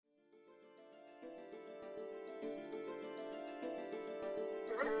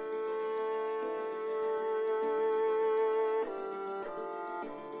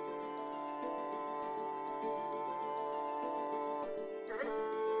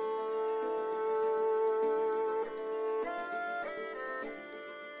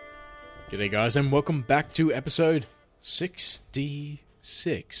G'day guys, and welcome back to episode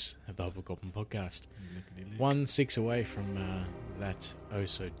 66 of the Hobgoblin Podcast. 16 away from that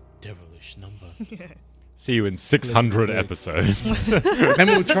oh-so-devilish number. See you in 600 episodes. Then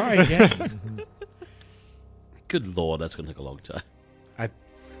we'll try again. Good lord, that's going to take a long time.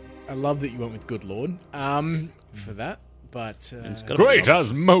 I love that you went with good lord for that, but... Great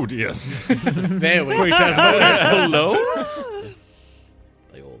Asmodeus! there we go. Great Asmodeus below?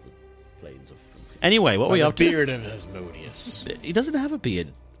 Like all the planes of... Anyway, what are we up to? The beard of Asmodeus. He doesn't have a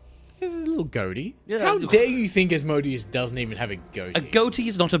beard. He has a little goatee. Yeah. How dare you think Asmodeus doesn't even have a goatee? A goatee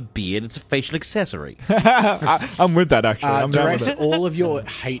is not a beard, it's a facial accessory. I'm with that, actually. I'm down with direct it. all of your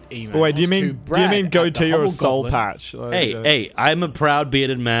hate emails Wait, do you to mean Brad goatee at or a the soul Hobgoblin. patch? Like, Hey, I'm a proud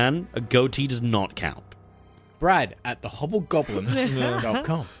bearded man. A goatee does not count. Brad at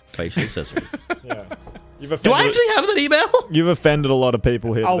thehobgoblin.com. Facial accessory. Yeah. You've Do offended, I actually have that email? You've offended a lot of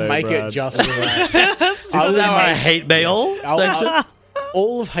people here I'll today, make Brad. it just for that. Is that our hate mail?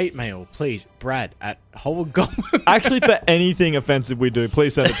 All of hate mail, please. Brad at Hobgoblin. Actually, for anything offensive we do,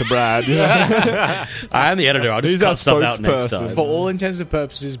 please send it to Brad. I'm the editor. I'll just He's our cut stuff out next spokesperson. time. For all intents and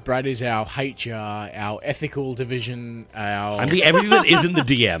purposes, Brad is our HR, our ethical division, our... I'm the everything that isn't the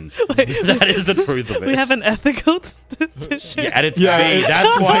DM. That is the truth of it. We have an ethical division. Yeah, and it's Yeah. me.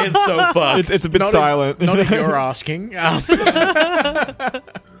 That's why it's so fun. It's a bit Not silent. Not if you're asking.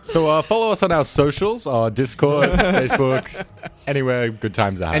 So follow us on our socials, our Discord, Facebook, anywhere good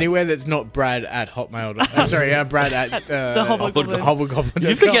times are had. Anywhere that's not Brad at Hotmail. Brad at The Hobgoblin. Hobgoblin. Did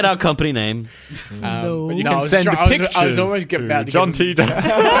you forget our company name? No. But you No, can I was send try- I was- pictures I was almost to about to John give T.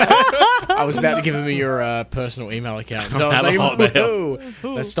 I was about to give him your personal email account. So I was Have a like, Hotmail.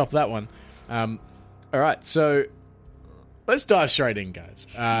 "Whoa, let's stop that one. All right, so let's dive straight in, guys.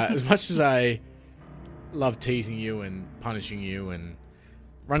 As much as I love teasing you and punishing you and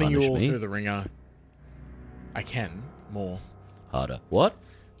running Punish you all me? through the ringer, I can more. Harder. What?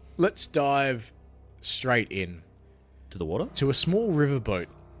 Let's dive straight in To the water? to a small riverboat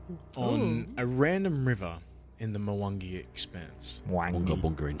on a random river in the Mwangi Expanse. Bunga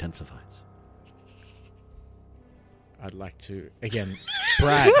Bunga intensifies. I'd like to, again,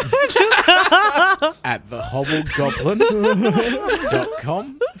 Brad at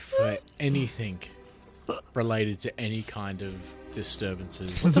thehobgoblin.com for anything related to any kind of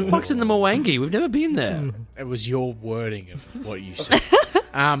disturbances. What the fuck's in the Mwangi? We've never been there. It was your wording of what you said.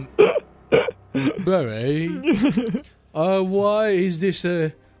 Barry, why is this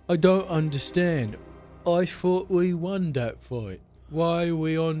I don't understand. I thought we won that fight. Why are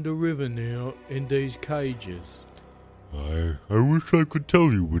we on the river now in these cages? I wish I could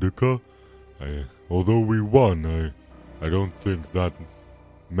tell you, Whitaker. Although we won, I don't think that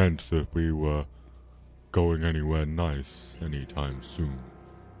meant that we were going anywhere nice anytime soon.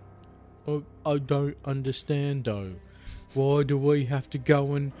 I don't understand though. Why do we have to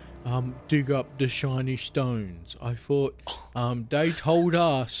go and dig up the shiny stones? I thought they told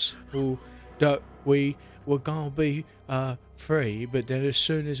us that we were gonna be free, but then as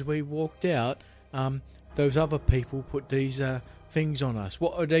soon as we walked out, those other people put these things on us.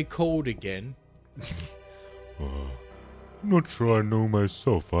 What are they called again? I'm not sure I know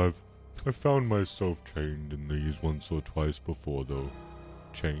myself. I found myself chained in these once or twice before, though.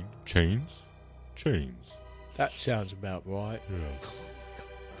 Chains? That sounds about right. Yeah.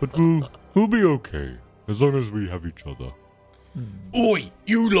 But we'll be okay, as long as we have each other. Oi,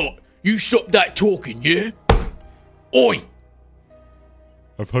 you lot! You stop that talking, yeah? Oi!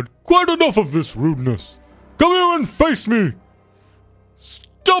 I've had quite enough of this rudeness. Come here and face me!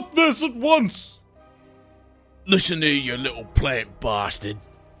 Stop this at once! Listen here, you little plant bastard.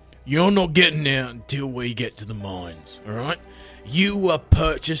 You're not getting out until we get to the mines, alright? You were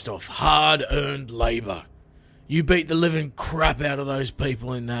purchased off hard-earned labour. You beat the living crap out of those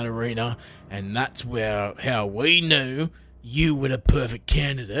people in that arena, and that's how we knew you were the perfect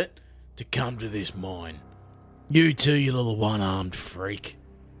candidate to come to this mine. You too, you little one-armed freak.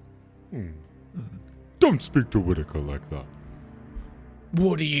 Don't speak to Whitaker like that.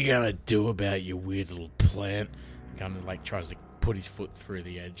 What are you gonna do about your weird little plant? Kind of like tries to put his foot through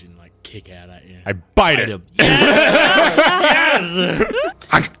the edge and like kick out at you. I bite it. Yes!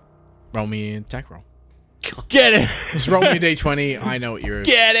 Roll me an attack roll. Get him! Just roll me a d20. I know what you're...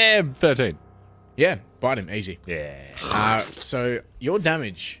 Get him! 13. Yeah, bite him. Easy. Yeah. So your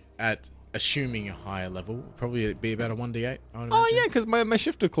damage at assuming a higher level would probably be about a 1d8, I would Oh, imagine. yeah, because my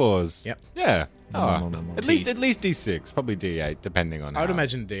shifter claws. Yep. Yeah. Oh, No. At least D6, probably D8, depending on I would how.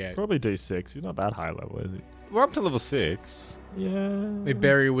 imagine d8. Probably D6. He's not that high level, is he? we're up to level 6. Yeah. If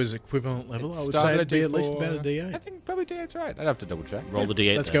Barry was equivalent level, I would say Started it'd be at least D4. about a I D8. think probably D8's right. I'd have to double check. Roll the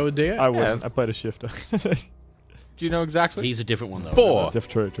D8. Let's then. go with D8. I wouldn't. I played a shifter. Do you know exactly? He's a different one, though. 4.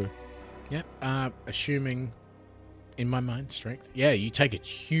 True. Yep. Assuming, in my mind, strength. Yeah, you take a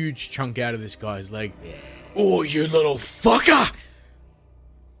huge chunk out of this guy's leg. Yeah. Oh, you little fucker!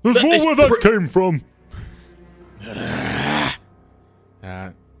 There's Let more this where that came from.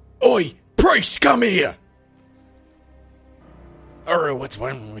 Oi, priest, come here! Or what's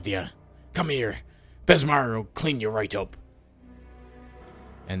wrong with you? Come here. Besmar will clean you right up.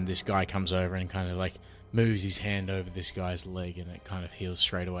 And this guy comes over and kind of like moves his hand over this guy's leg, and it kind of heals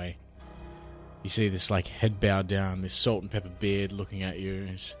straight away. You see this like head bowed down, this salt and pepper beard looking at you.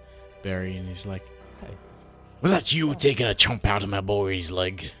 It's Barry, and he's like, "Hey, was that you taking a chomp out of my boy's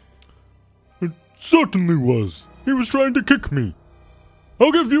leg?" It certainly was. He was trying to kick me.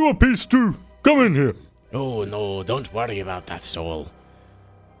 I'll give you a piece too. Come in here. Oh no, don't worry about that soul.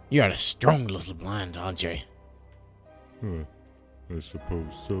 You're a strong little plant, aren't you? I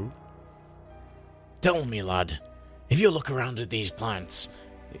suppose so. Tell me, lad, if you look around at these plants,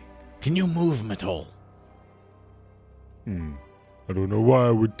 can you move them at all? I don't know why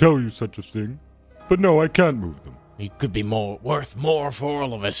I would tell you such a thing, but no, I can't move them. It could be worth more for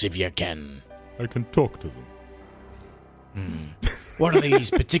all of us if you can. I can talk to them. What do these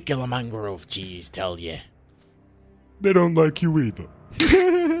particular mangrove trees tell you? They don't like you either.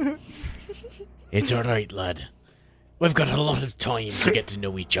 It's alright, lad. We've got a lot of time to get to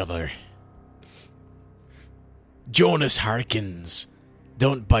know each other. Jonas Harkins,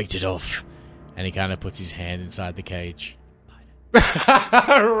 don't bite it off. And he kind of puts his hand inside the cage.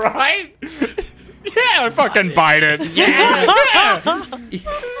 Right? Yeah, fucking bite it.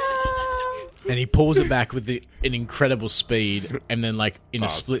 And he pulls it back with an incredible speed, and then, like, in a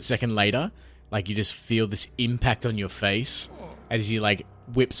split second later, like, you just feel this impact on your face as he, like,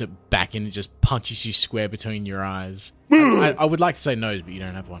 whips it back and it just punches you square between your eyes. I would like to say nose, but you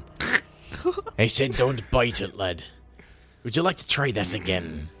don't have one. He said, don't bite it, lad. Would you like to try that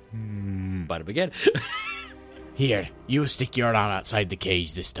again? Bite him again. Here, you stick your arm outside the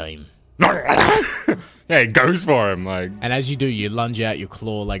cage this time. Yeah, he goes for him. Like, And as you do, you lunge out, your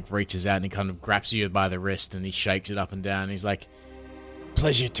claw, like, reaches out and he kind of grabs you by the wrist and he shakes it up and down. He's like,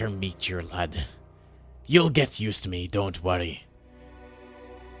 pleasure to meet you, lad. You'll get used to me, don't worry.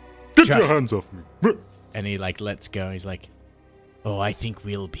 Get Just- your hands off me. And he, like, lets go. He's like, oh, I think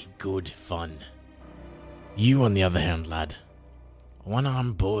we'll be good fun. You, on the other hand, lad,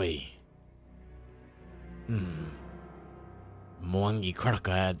 one-armed boy. Mwangi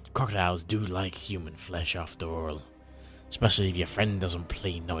crocodiles do like human flesh after all. Especially if your friend doesn't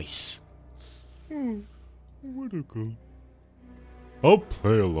play nice. Whitaker. I'll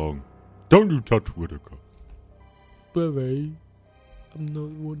play along. Don't you touch Whitaker. Barry, I'm not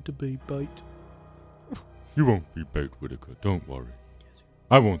one to be bait. You won't be bait, Whitaker. Don't worry.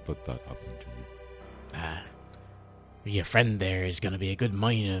 I won't let that happen to you. Your friend there is going to be a good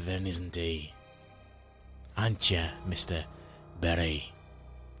miner then, isn't he? Aren't you, Mr. Barry?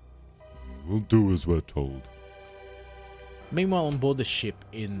 We'll do as we're told. Meanwhile, on board the ship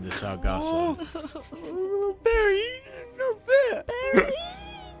in the Sargasso, Barry, no fair.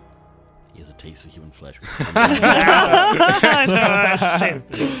 He has a taste for human flesh.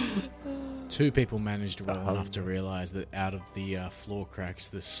 two people managed well enough to realize that out of the floor cracks,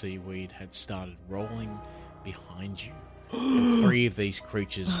 the seaweed had started rolling behind you. And three of these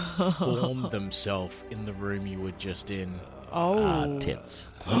creatures formed themselves in the room you were just in. Tits.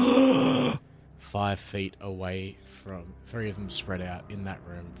 5 feet away from... Three of them spread out in that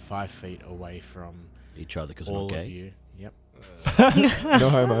room, 5 feet away from Each other because all we're of gay. you. Yep. No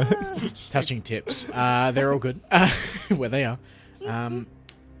homo. Touching tips. They're all good. Where they are.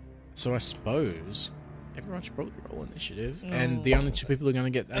 So I suppose everyone should probably roll initiative. And the only two people who are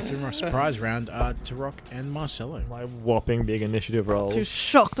going to get after a surprise round are Tarok and Marcelo. My whopping big initiative rolls. Too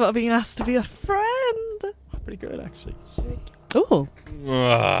shocked about being asked to be a friend. Pretty good, actually. Oh,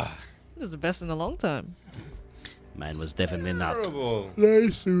 ugh. this is the best in a long time. Man was definitely not. Terrible.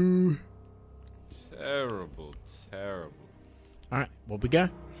 Laisu. Terrible. Terrible. Alright, what we go?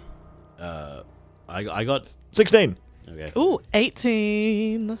 I got 16. okay. Ooh,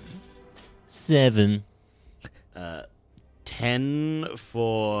 18. 7. 10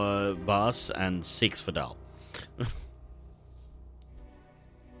 for Boss and 6 for Dal.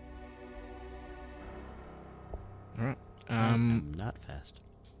 Alright. I'm not fast.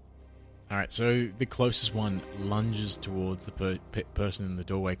 Alright, so the closest one lunges towards the person in the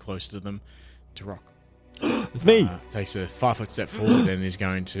doorway close to them. Tarok. It's me. Takes a 5 foot step forward and is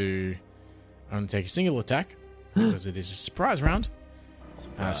going to undertake a single attack because it is a surprise round.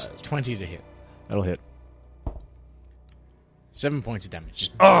 Surprise. 20 to hit. That'll hit. 7 points of damage.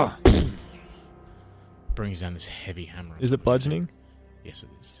 Just brings down this heavy hammer. Is it bludgeoning? Yes, it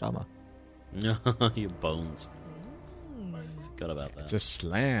is. Armor. Your bones. Forgot about that. It's a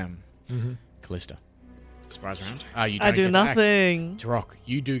slam. Mm-hmm. Callista. Surprise round. You don't I do get to act. nothing. Tarok,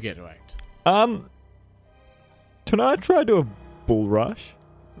 you do get to act. Can I try to do a bull rush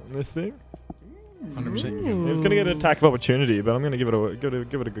on this thing? 100% you Ooh. can. It's going to get an attack of opportunity, but I'm going to give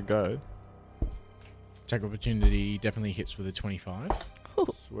it a good go. Attack opportunity definitely hits with a 25.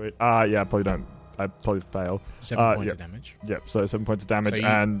 Sweet. Yeah, probably don't. I probably fail. 7 points yep. of damage. Yep. So 7 points of damage So you-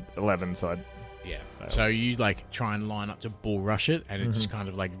 and 11. So Yeah. Fail. So you like try and line up to bull rush it, and it just kind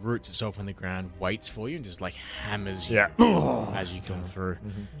of like roots itself on the ground, waits for you, and just like hammers you as you come through.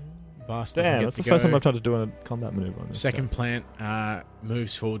 Bast doesn't damn, get that's to the first go. time I've tried to do a combat maneuver on this. Second plant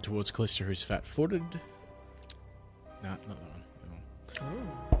moves forward towards Callista, who's fat-footed. No, not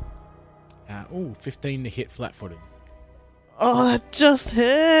that one. 15 to hit flat-footed. Oh, that just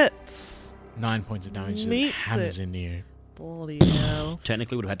hits. 9 points of damage that Meets hammers it. into you. Bloody hell.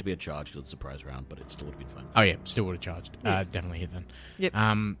 Technically, would have had to be a charge because it's a surprise round, but it still would have been fine. Oh yeah, still would have charged. Yeah. Definitely hit then. Yep.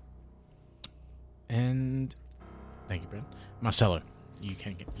 And thank you, Brent. Marcelo, you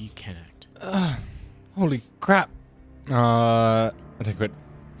can act. Holy crap. I take a quick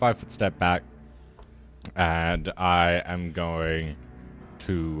 5-foot step back, and I am going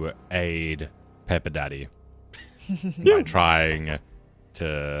to aid Pepper Daddy by trying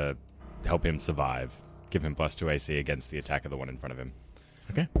to help him survive. Give him +2 AC against the attack of the one in front of him.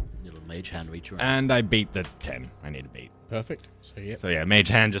 Okay. Little mage hand reach around. And I beat the 10. I need a beat. Perfect. So yeah. So yeah, Mage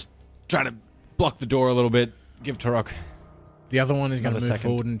Hand just try to block the door a little bit. Give Tarok. The other one is going to Another move second.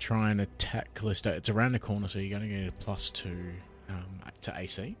 forward and try and attack Callista. It's around the corner, so you're going to get a +2 to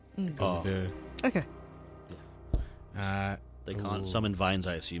AC because of the. Okay. They can't Ooh. summon vines,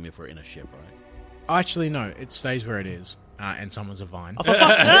 I assume, if we're in a ship, right? Actually, no. It stays where it is, and summons a vine. Oh, for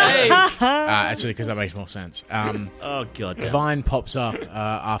fuck's sake! Actually, because that makes more sense. Oh, god The damn. vine pops up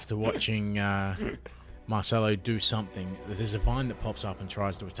after watching Marcelo do something. There's a vine that pops up and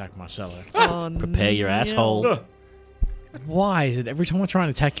tries to attack Marcelo. Oh, Prepare your no. asshole. Why is it every time I try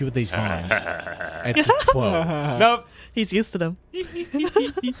and attack you with these vines? It's a 12. Nope. He's used to them. You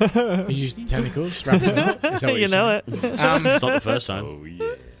use the tentacles, wrap them up. Is that what You you're know saying? it. It's not the first time. Oh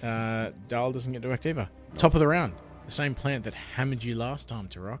yeah. Dahl doesn't get direct either. Top of the round. The same plant that hammered you last time,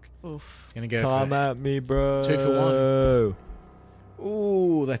 Tarok. Oof. It's going to go Come for... at me, bro. 2 for 1.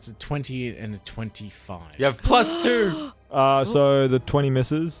 Ooh, that's a 20 and a 25. You have +2. So the 20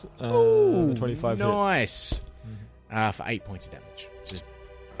 misses. The 25 hits. nice. For 8 points of damage. Just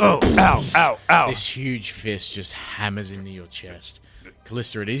Oh, ow, ow, ow. this huge fist just hammers into your chest.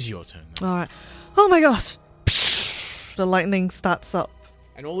 Callista, it is your turn. Though. All right. Oh my god. The lightning starts up.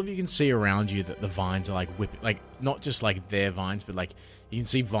 And all of you can see around you that the vines are like whipping, like not just like their vines, but like you can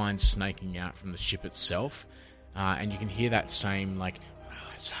see vines snaking out from the ship itself. And you can hear that same like,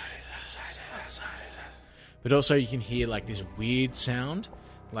 outside. But also you can hear like this weird sound,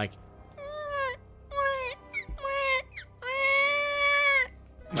 like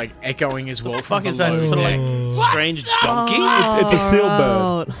echoing as well. Fuck from is that? below Sort of deck. like strange donkey? It's a seal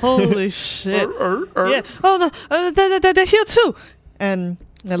bird. Out. Holy shit. Yeah. Oh, they're here too. And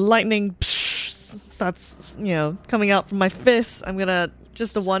the lightning starts, coming out from my fist. I'm gonna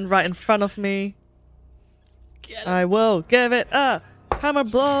just the one right in front of me. I will give it a hammer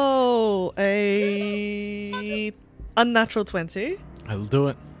blow. A unnatural 20. I'll do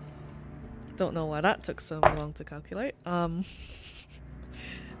it. Don't know why that took so long to calculate.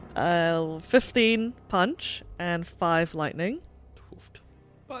 15 punch and 5 lightning.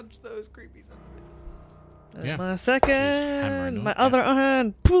 Punch those creepies. And Yeah. my She's hammering second, my on. other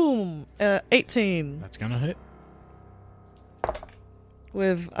hand, boom, 18 That's gonna hit.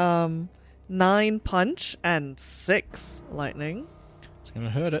 with 9 punch and 6 lightning. It's gonna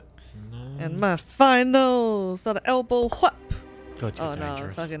hurt it. And my final sort of elbow whap. God, you're Oh no,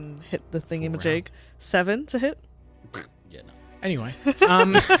 dangerous. fucking hit the Full thingamajig. 7 to hit. Yeah, no. Anyway,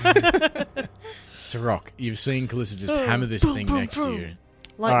 to rock. You've seen Callista just hammer this thing next to you.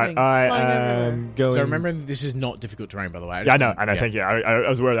 Lightning. Alright, flying I everywhere. am going. So remember, this is not difficult terrain, by the way. Yeah, I know. Thank you. I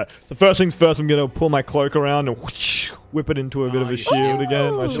was aware of that. So first things first, I'm going to pull my cloak around and whoosh, whip it into a bit of a you shield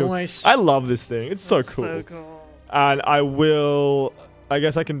again. My shield. Nice. I love this thing. It's so That's cool. So cool. And I will. I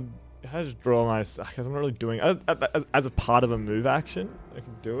guess I can. I just draw my. Because I'm not really doing as a part of a move action. I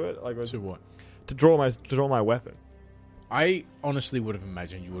can do it like To what? to draw my weapon. I honestly would have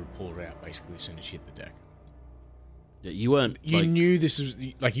imagined you would have pulled it out basically as soon as you hit the deck. Yeah, you weren't. You knew this was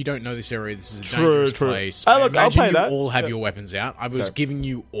like you don't know this area. This is a True, dangerous true. place. Look, I'll imagine pay you that. all have Yeah. your weapons out. I was Okay. giving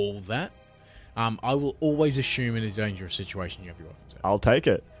you all that. I will always assume in a dangerous situation you have your weapons out. I'll take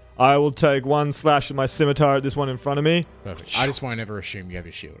it. I will take one slash with my scimitar at this one in front of me. Perfect. I just won't ever assume you have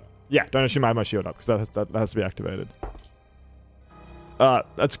your shield up. Yeah, don't assume I have my shield up because that has to be activated.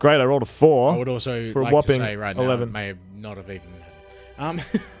 That's great. I rolled a 4. I would also For a like to whopping say right now 11. it may have not have even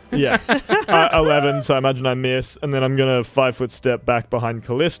mattered. Yeah, 11. So I imagine I miss, and then I'm gonna 5-foot step back behind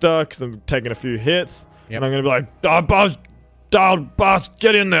Callista because I'm taking a few hits, Yep. and I'm gonna be like, boss,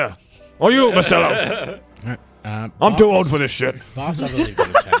 get in there. Or you, Marcelo. I'm too old for this shit. Boss, I believe, got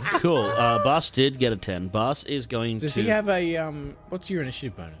a 10. Cool. Bas did get a 10. Bas is going Does to. he have a what's your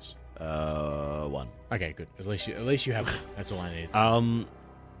initiative bonus? 1. Okay, good. At least you have one. That's all I need.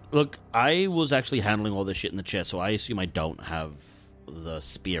 Look, I was actually handling all this shit in the chest, so I assume I don't have the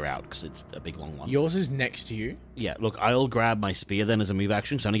spear out because it's a big long one. Yours is next to you. Yeah, look, I'll grab my spear then as a move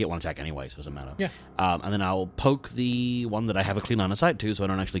action, so I only get one attack anyway, so it doesn't matter. Yeah. And then I'll poke the one that I have a clean line of sight to, so I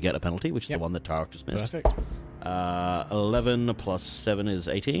don't actually get a penalty, which is Yep. the one that Tarek just missed. Perfect. 11 plus 7 is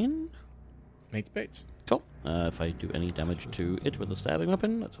 18. Meets beats. Cool. If I do any damage to it with a stabbing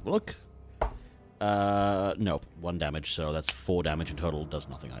weapon, let's have a look. Nope, 1 damage, so that's 4 damage in total. Does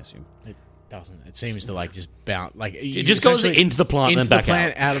nothing, I assume. It doesn't. It seems to like just bounce. Like It just goes into the plant into and then the back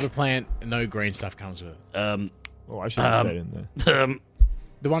plant, out of the plant. No green stuff comes with it. Oh, I should have stayed in there.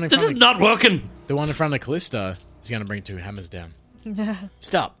 The one in This front is of, not working! the one in front of Callista is going to bring 2 hammers down.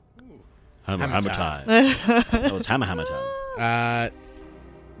 Stop. Hammer time. Oh, it's hammer time.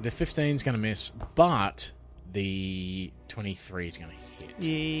 The 15 is going to miss, but the 23 is going to hit.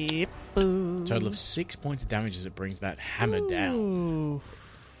 Yep. Total of 6 points of damage as it brings that hammer down. Ooh.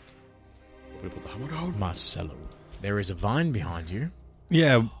 Marcelo, there is a vine behind you.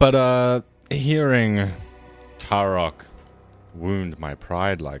 Yeah, but hearing Tarok wound my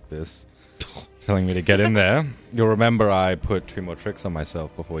pride like this, telling me to get in there, you'll remember I put 2 more tricks on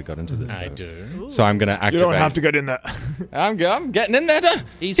myself before we got into this. I mode. do. So I'm going to activate. You don't have to get in there. I'm getting in there.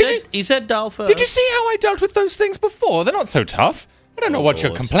 He Did said Dal first. Did you see how I dealt with those things before? They're not so tough. I don't know what you're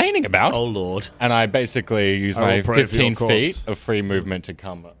Lord. complaining about. Oh, Lord. And I basically use I my will pray for your 15 corpse. feet of free movement to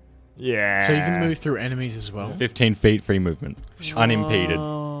come. Yeah. So you can move through enemies as well. 15 feet free movement. Unimpeded.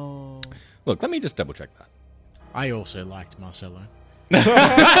 Oh. Look, let me just double check that. I also liked Marcelo. You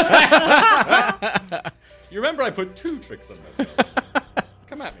remember I put 2 tricks on myself.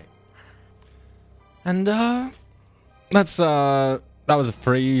 Come at me. And that's that was a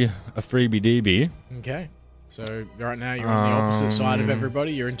freebie DB. Okay. So right now you're on the opposite side of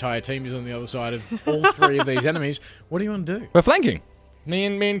everybody. Your entire team is on the other side of all 3 of these enemies. What do you want to do? We're flanking. Me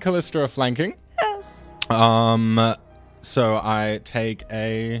and Callista are flanking. Yes. So I take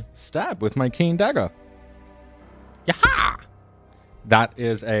a stab with my keen dagger. Yaha! That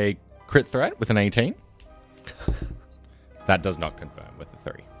is a crit threat with an 18. That does not confirm with a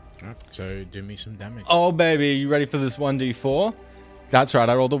 3. Alright, so do me some damage. Oh, baby, you ready for this 1d4? That's right,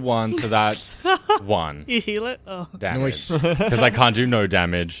 I rolled a 1, so that's 1 You heal it? Oh. damage. Nice. Because I can't do no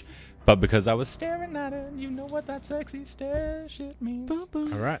damage. But because I was staring at it, you know what that sexy stare shit means. Boom,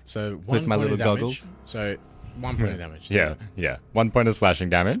 boom. Alright, so 1 my point of little damage. goggles. So 1 point of damage. Yeah. 1 point of slashing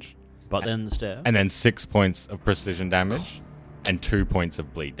damage. But then the stair. And then 6 points of precision damage. And 2 points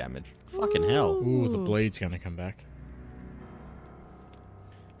of bleed damage. Fucking hell. Ooh, the bleed's going to come back.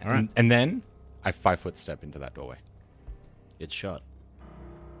 Alright. And then I 5-foot step into that doorway. It's shut.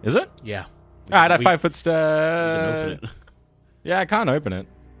 Is it? Yeah. Alright, I we- 5-foot You step. can open it. Yeah, I can't open it.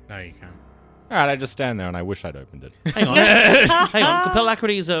 No, you can't. Alright, I just stand there and I wish I'd opened it. Hang on. Hang on. Compel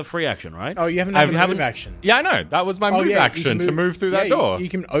Alacrity is a free action, right? Oh, you haven't I had a haven't- move action. Yeah, I know. That was my move you action can to move through that yeah, door. You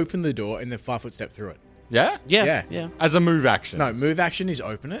can open the door and then 5-foot step through it. Yeah? Yeah. Yeah. As a move action. No, move action is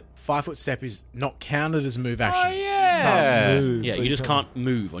open it. 5-foot step is not counted as move action. Oh, yeah. Move, Yeah, but you just can't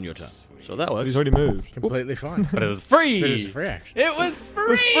move on your turn. So that works. He's already moved. Completely fine. But it was free. But it was a free action. It was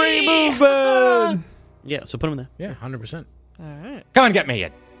free. Free movement. Yeah, so put him in there. Yeah, 100%. Alright. Come and get me, you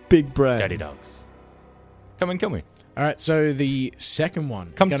Big brain. dirty dogs. Come and kill me. All right, so the second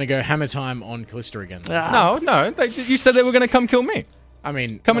one Come- going to go hammer time on Callista again. Ah. No. You said they were going to come kill me. I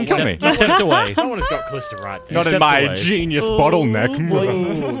mean, Come and kill me. You stepped away. no one has got Callista right there. Not in stepped my away. genius Ooh, bottleneck. boy.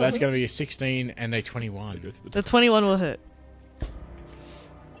 Ooh, that's going to be a 16 and a 21. The 21 will hit.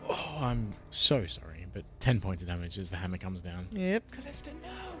 Oh, I'm so sorry, but 10 points of damage as the hammer comes down. Yep.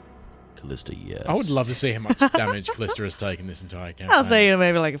 Callista, yes. I would love to see how much damage Callista has taken this entire campaign. I'll say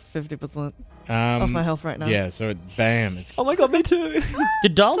maybe like 50% off my health right now. Yeah, so bam, it's Oh my god, me too.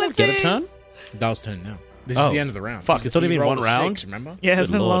 Did Dahl not get a turn? Dal's turn now. This is the end of the round. Fuck, it's only He been rolled one a round? 6, remember? Yeah, it's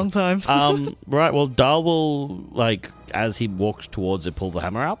Good been a lord. long time. Right, well, Dahl will, like, as he walks towards it, pull the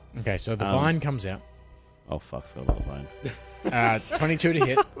hammer out. Okay, so the vine comes out. Oh, fuck, fell about the vine. 22 to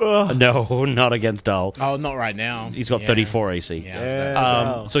hit. No, not against Dahl. Oh, not right now. He's got Yeah. 34 AC. Yeah, I was about to say.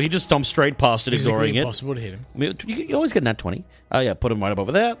 Wow. So he just stomps straight past it, Physically ignoring it. impossible to hit him. I mean, you always get an at 20. Yeah, put him right up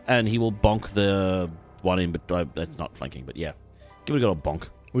over there, and he will bonk the one in, but that's not flanking, but yeah. Give it a good old bonk.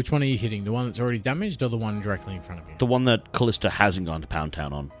 Which one are you hitting? The one that's already damaged or the one directly in front of you? The one that Callista hasn't gone to Pound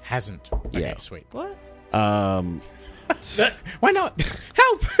Town on. Hasn't. Okay, Yeah. sweet. What? Why not?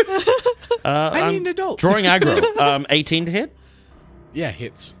 Help! I I'm need an adult. drawing aggro. 18 to hit. Yeah,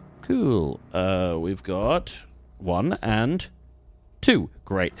 hits. Cool. We've got 1 and 2.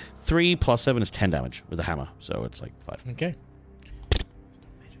 Great. 3 plus 7 is 10 damage with a hammer, so it's like 5. Okay.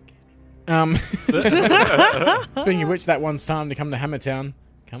 Speaking of which, that one's time to come to Hammertown.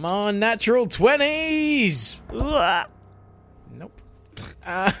 Come on, natural 20s! Ooh, Nope.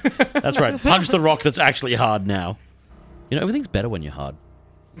 That's right. Punch the rock that's actually hard now. You know, everything's better when you're hard.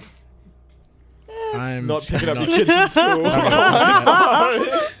 I'm Not picking up not- your kids from school.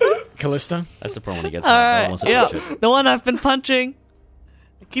 Callista. That's the problem when he gets All hard. No one right, wants to yeah, touch it. the one I've been punching.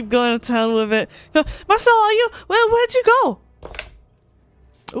 I keep going to town with it. No, Marcel, are you? Where'd you go?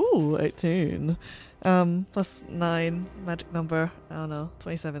 Ooh, 18. Plus 9, magic number. I don't know,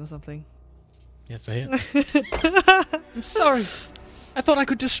 27 or something. Yes, I hit. I'm sorry. I thought I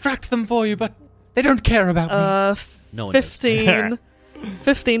could distract them for you, but they don't care about me. No one does. 15.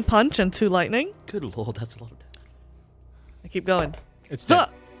 15 punch and 2 lightning. Good lord, that's a lot of damage. I keep going. It's dead. Huh.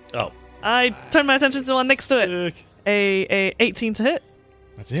 Oh. I turn my attention to the one next to it. Sick. A 18 to hit.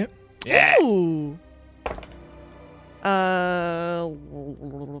 That's it. Ooh.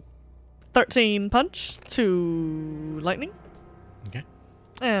 13 punch, 2 lightning. Okay.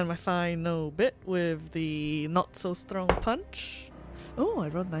 And my final bit with the not so strong punch. Oh, I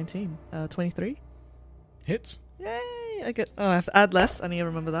rolled 19. 23. Hits. Yay! I have to add less. I need to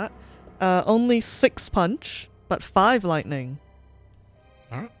remember that. Only 6 punch, but 5 lightning.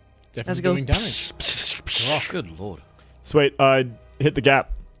 Alright. As Definitely it goes. doing damage. Oh, good lord. Sweet. I hit the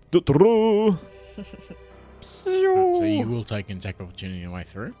gap. Alright, so you will take an attack opportunity the way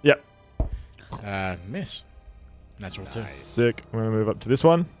through. Yep. Miss. Natural 2. Sick. I'm going to move up to this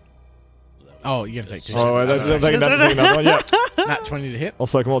one. Oh, you're going to take 2 Oh, shots. I'm taking another one. Yeah. Nat 20 to hit. I'll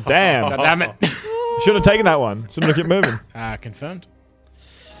soak them all. Damn. Damn it. Should have taken that one. Should have kept moving. Confirmed.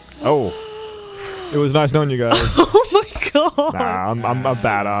 Oh. It was nice knowing you guys. Oh my god! Nah, I'm a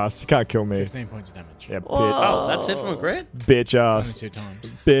badass. You can't kill me. 15 points of damage. Yeah, Whoa. Oh, that's it from a crit? bitch Only ass. 2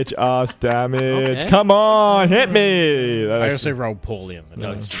 times. Bitch ass damage. Okay. Come on, hit me. That I actually- also rolled poorly on the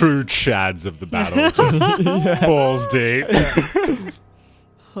dice. True chads of the battle. Just balls deep.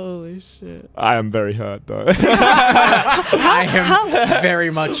 Holy shit! I am very hurt though. I am very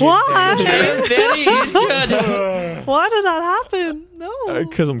much What in danger. happened? Very good. Why did that happen? No,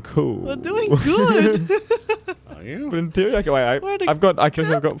 Because I'm cool. we're doing good. Are you? But in theory, I can, wait, Where'd it I've got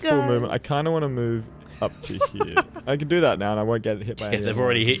full go? movement. I kind of want to move up to here. I can do that now, and I won't get hit by. Yeah, any they've other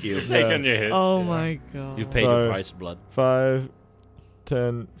already one. hit you. Taking your hits. Oh yeah. my god! You've paid So- your price of blood. 5,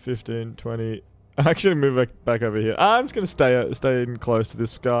 10, 15, 20. I actually move back over here. I'm just going to stay in close to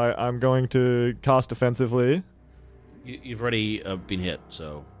this guy. I'm going to cast defensively. You've already been hit,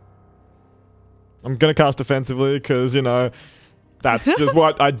 so... I'm going to cast defensively because, that's just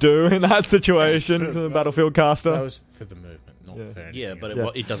what I do in that situation. The battlefield caster. That was for the movement, not Yeah. for anything Yeah, but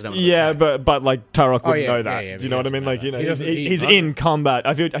else. it doesn't have... Yeah, attack. but like Tarok wouldn't yeah, know that. yeah, Do you know what I he mean? Like, doesn't know that. He doesn't- he's he- in combat.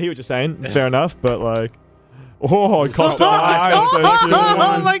 I hear what you're saying. Fair enough, but like, oh, I caught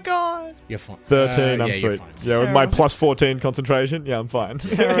Oh my god! You're fine. 13. I'm yeah, you're sweet. fine. Yeah, with my Terrible. plus 14 concentration. Yeah, I'm fine.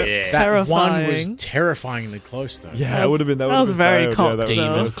 Yeah. That one was Terrifying. terrifyingly close, though. Yeah, it would have been. That That was would have very been cocked, failed. Yeah,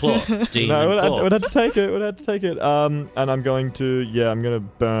 though. Demon claw. Demon no, claw. I would have to take it. Would have to take it. And I'm going to. Yeah, I'm going to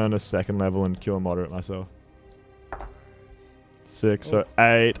burn a second level and cure moderate myself. 6, so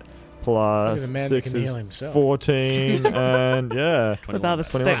 8 plus Look at the man that 6 can heal is himself. 14, and yeah. 21 Without a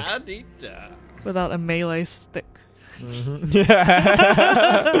damage. stick. Without a melee stick.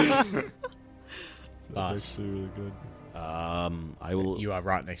 Yeah. Buzz. That's really good. I will... You are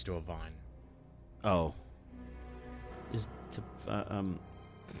right next to a vine. Oh.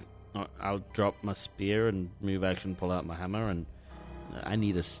 I'll drop my spear and move action, pull out my hammer, and I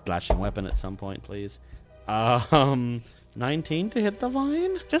need a slashing weapon at some point, please. 19 to hit the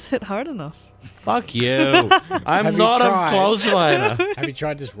vine? Just hit hard enough. Fuck you. I'm Have you not a tried? close fighter. Have you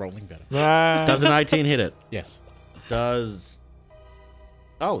tried just rolling better? Nah. Does a 19 hit it? Yes. Does...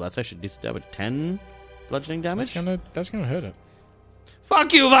 Oh, that's actually decent damage. 10 bludgeoning damage? That's gonna hurt it.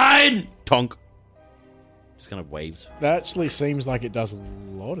 Fuck you, Vine! Tonk. Just kind of waves. That actually seems like it does a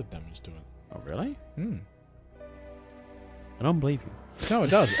lot of damage to it. Oh, really? Hmm. I don't believe you. No,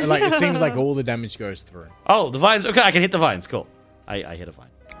 it does. Like it seems like all the damage goes through. Oh, the vines. Okay, I can hit the vines. Cool. I hit a vine.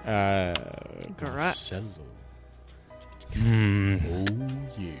 Congrats. Marcelo. Hmm. Oh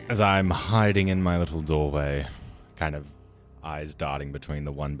yeah. As I'm hiding in my little doorway, kind of eyes darting between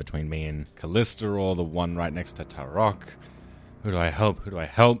the one between me and Callista or the one right next to Tarok. Who do I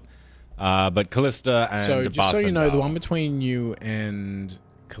help? But Callista and So just so you know, the Barsandal. one between you and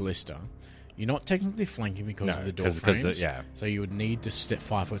Callista, you're not technically flanking because No, of the door 'cause frames. yeah. So you would need to step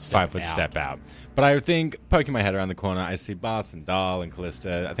 5 foot step 5 foot out. step out. But I think, poking my head around the corner, I see Barsandal and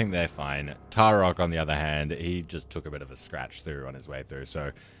Callista. I think they're fine. Tarok, on the other hand, he just took a bit of a scratch through on his way through.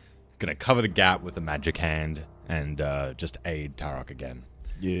 So, gonna cover the gap with the magic hand and just aid Tarok again.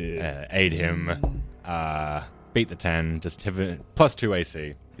 Yeah. Aid him. Beat the 10. Just have it, plus 2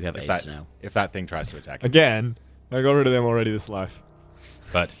 AC. You have if aids that, now. If that thing tries to attack. Again, I got rid of them already this life.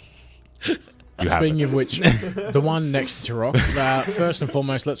 But you have Speaking it. of which, the one next to Tarok, first and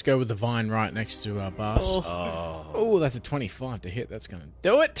foremost, let's go with the vine right next to Bars. Oh, that's a 25 to hit. That's going to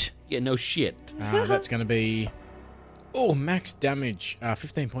do it. Yeah, no shit. That's going to be... Oh, max damage.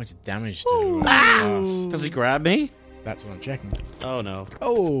 15 points of damage to Bars. Does he grab me? That's what I'm checking. Oh, no.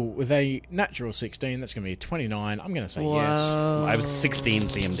 Oh, with a natural 16, that's going to be a 29. I'm going to say yes. I have 16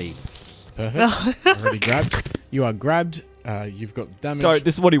 CMD. Perfect. Already grabbed. You are grabbed. You've got damage. Don't,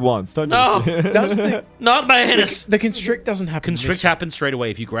 this is what he wants. Don't No! do this. Does the, Not my anus! the constrict doesn't happen. Constrict happens straight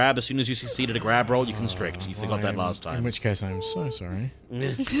away. If you grab, as soon as you succeeded a grab roll, you constrict. You forgot that last In time. which case, I'm so sorry.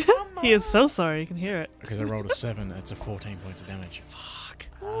 He is so sorry. You can hear it. Because I rolled a 7, that's a 14 points of damage. Fuck.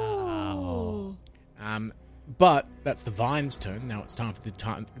 Oh. But that's the Vine's turn. Now it's time for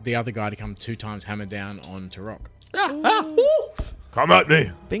the other guy to come 2 times hammer down on Tarok. Come at me.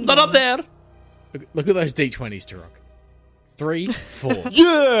 Bingo. Not up there! Look at those d20s, Tarok. 3, 4.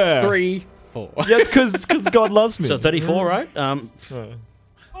 Yeah! 3, 4. Yeah, it's because God loves me. So 34, right?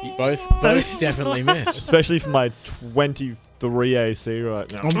 Both definitely miss. Especially for my 23 AC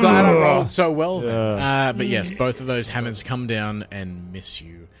right now. I'm glad I rolled so well then. Yeah. But yes, both of those hammers come down and miss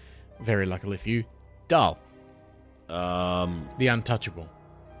you. Very luckily for you. Dull. The untouchable.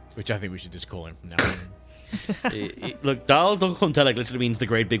 Which I think we should just call him from now on. Look, Dal Donkontelek literally means the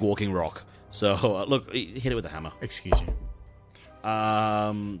great big walking rock. So, look, hit it with a hammer. Excuse you.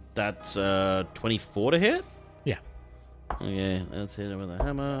 That's 24 to hit? Yeah. Okay, let's hit it with a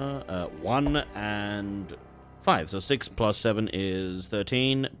hammer. 1 and 5. So 6 plus 7 is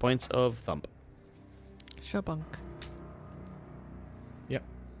 13 points of thump. Shabunk. Yep.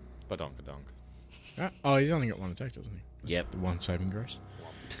 Badonka-donk. Oh, he's only got 1 attack, doesn't he? That's Yep. The 1 saving grace.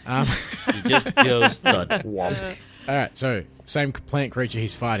 He just goes thud. Alright, so, same plant creature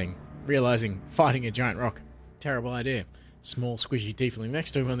he's fighting. Realizing fighting a giant rock, terrible idea. Small, squishy tiefling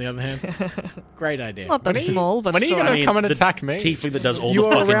next to him, on the other hand, great idea. Not that small, but when are you sure. going to come and the attack me? Tiefling that does all You the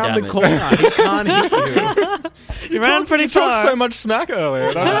are fucking around damage. the corner. He can't hit you. You ran pretty You talked far. so much smack earlier.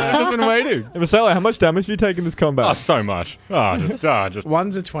 and I've just been waiting. Hey, Marcelo, how much damage have you taken this combat? Oh, so much. Just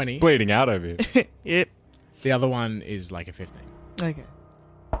One's a 20. bleeding out over here. Yep. The other one is like a 15. Okay.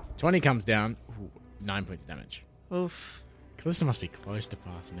 20 comes down. Ooh, 9 points of damage. Oof. Callista must be close to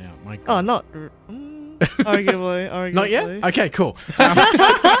passing out. My God. Oh, not. Arguably. Not yet? Okay, cool.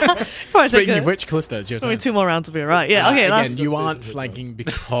 Probably Speaking take of which, Callista, it's your only turn. 2 more rounds to be right. Yeah, okay. Again, That's, you aren't flanking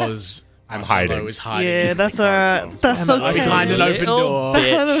because I'm Marcelo hiding. is hiding. yeah, that's alright. That's okay. Behind an open Little door.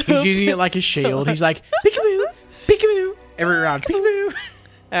 bitch. He's using it like a shield. He's like, peekaboo, peekaboo. Every round, peekaboo.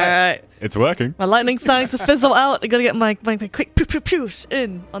 Alright. It's working. My lightning's starting to fizzle out. I gotta get my quick pew pew pew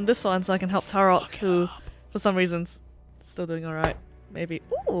in on this one so I can help Tarok, who, for some reasons, still doing alright. Maybe.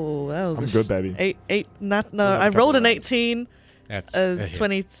 Ooh, that was I'm good, baby. eight. No, Another I rolled an couple rounds. 18. That's a hit.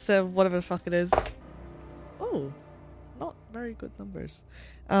 27, whatever the fuck it is. Oh, not very good numbers.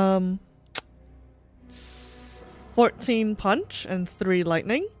 14 punch and 3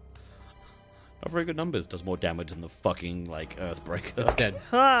 lightning. Not very good numbers. Does more damage than the fucking, like, Earthbreaker. It's dead.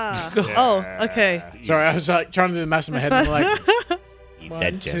 Ah. Oh, okay. Sorry, I was like trying to do the math in my head. And I'm like, He's 1,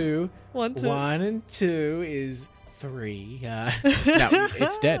 dead, Jen. 2, 1, 2. 1 and 2 is 3. No,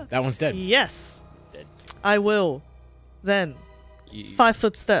 it's dead. That one's dead. Yes. He's dead. I will. Then, You- 5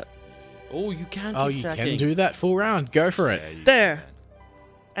 foot step. Oh, you can Oh, keep you jacking. can do that full round. Go for it. There.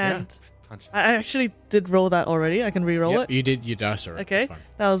 And Punch. I actually did roll that already. I can re-roll Yep, it. you did your dice already. Okay. That's fine.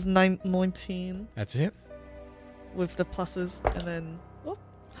 That was 19 That's it. with the pluses. And then,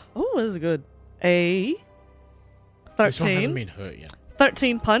 oh, this is good. A This one hasn't 13. been hurt yet.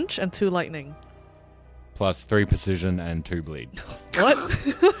 13 punch and 2 lightning. plus 3 precision and 2 bleed. What?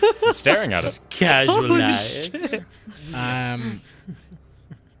 I'm staring at it. Casual Holy night. shit.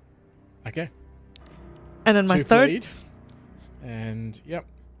 Okay. And then my 2 third, bleed. And yep,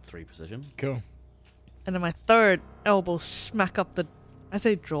 3 precision. cool. and then my third elbow smack up the. I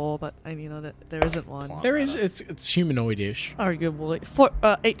say jaw, but that there isn't one. Claw. There is it's humanoid-ish.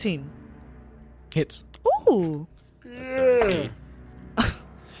 Arguably, 18. Hits. Ooh. That's very key.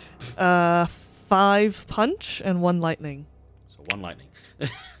 5 punch and 1 lightning. So 1 lightning.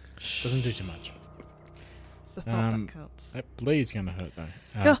 Doesn't do too much. So that counts. That bleed's gonna hurt though.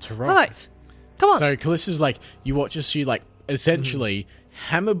 Yeah, Tarok. alright. Come on. So Callista's like, you watch as she like essentially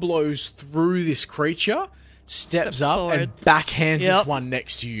hammer blows through this creature, steps Steps up forward. and backhands this Yep. one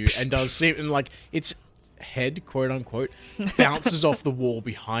next to you, and does seem and like its head, quote unquote, bounces off the wall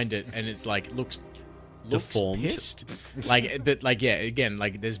behind it, and it's like looks Deformed. pissed. Like, but like yeah, again,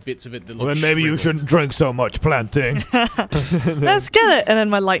 like there's bits of it that look. Well, then maybe you shriveled. shouldn't drink so much, planting. Let's get it. And then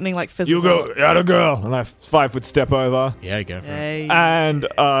my lightning fizzles You go, out. atta girl. And I 5-foot step over. Yeah, go for it. Yay. And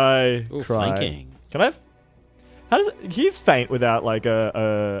I Ooh, cry. flanking. Can I? How does it? Can you faint without like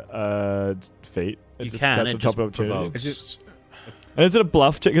a feat? You can. That's It the just top opportunity. provokes. It's just And is it a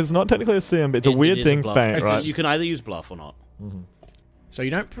bluff check? 'Cause it's not technically a CM, but it's a weird is thing. bluff. Faint, It's- right? You can either use bluff or not. so you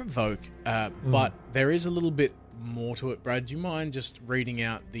don't provoke, but there is a little bit more to it. Brad, do you mind just reading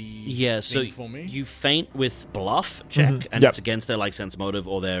out the Yeah, so thing for me? you faint with bluff check, and Yep. it's against their like sense motive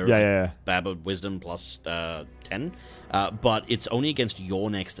or their Yeah. Bab of Wisdom plus 10. But it's only against your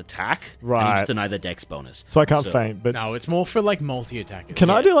next attack. And you Right. just deny the dex bonus. So I can't faint, but No, it's more for like multi-attackers. can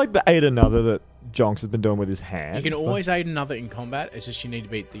I do like the aid another that Jonks has been doing with his hand? You can always aid another in combat. It's just you need to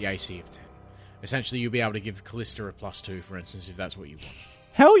beat the AC of 10. Essentially, you'll be able to give Callista a +2, for instance, if that's what you want.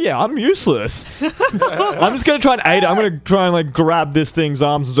 Hell yeah, I'm useless. I'm just gonna try and aid it. I'm gonna try and like grab this thing's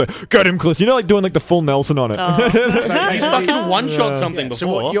arms and say, "Get him, Cliff." Like doing like the full Nelson on it. Oh. So He's basically- fucking one-shot Yeah. something So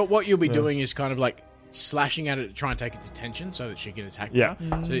before. what you'll be doing is kind of like slashing at it to try and take its attention so that she can attack Yeah.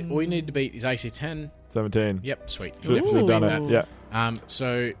 better. So all you need to beat is AC 10. 17. Yep, sweet. Should have Definitely done beat it. that. Yeah.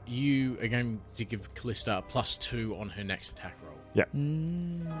 So you are going to give Callista a +2 on her next attack roll. Yeah.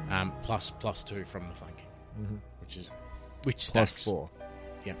 Plus +2 from the flanking, which Plus stacks. 4.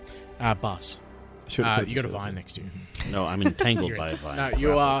 Yeah. Bus. Should You got a vine next to you. No, I'm entangled You're by a ent- vine. No, you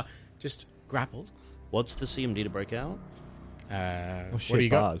Grappled. are just grappled. What's the CMD to break out? Oh, shit, What do you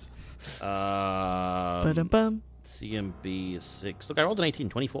got? bars. Ba-dum-bum. CMB is 6. Look, I rolled an 18.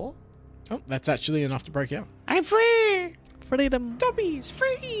 24? Oh, that's actually enough to break out. I'm free! Freedom. Dobby's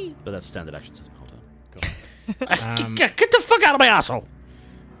free. But that's standard action system. Hold Um, Get the fuck out of my asshole!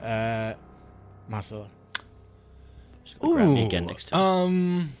 Marcella. Just gonna grab me again next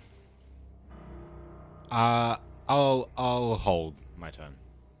time. I'll hold my turn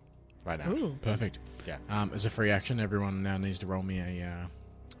right now. Ooh. Perfect. Yeah. As a free action, everyone now needs to roll me a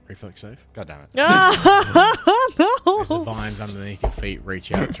reflex save. God damn it. Ah, As the no. vines underneath your feet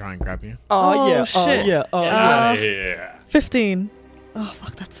reach out and try and grab you. Oh, yeah, oh, shit. yeah. Oh, Yeah. 15. Oh,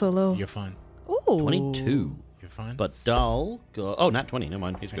 fuck, that's so low. You're fine. Ooh. 22. You're fine. But Dull... Oh, nat 20. Never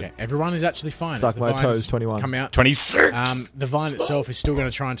mind. He's good. Okay, everyone is actually fine. Suck As the my vines toes, 21. Come out. 26. The vine itself is still going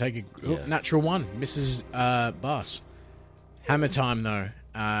to try and take a Yeah. natural one. Misses Bus. Hammer time though.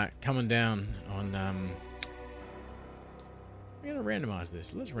 Coming down on. I'm going to randomize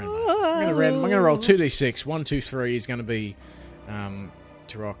this. Let's randomize this. I'm going to roll 2d6. 1, 2, 3 is going to be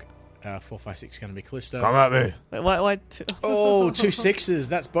Tarok. 4, 5, 6 is going to be Callista. Come at me. Wait, why two? Oh, 2 6s.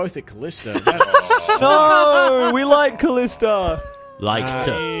 That's both at Callista. That's No, we like Callista. Like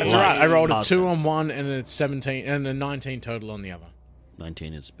to. That's like alright. I rolled a past 2 tense. on one and a 17 and a 19 total on the other.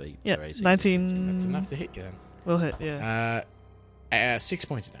 19 is beat. Yeah, Sorry, 19. That's enough to hit you then. Will hit, yeah. 6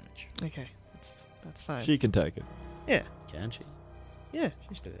 points of damage. Okay, that's fine. She can take it. Yeah, Can she? yeah,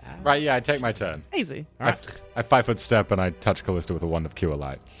 She's still alive. Right, yeah, I take my turn. easy. Alright. I 5-foot step and I touch Callista with a wand of cure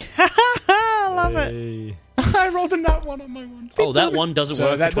light. I love it. Hey. I rolled a nat 1 on my wand. Oh, that one doesn't So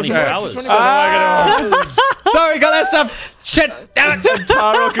work that for doesn't 24 work for hours. 24 Sorry, Callista. Shit, damn it.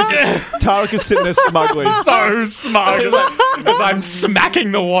 Tarek is sitting there smugly. So smug as I'm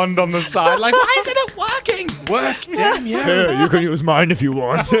smacking the wand on the side. Like, why isn't it working? Work, damn you. Here, you can use mine if you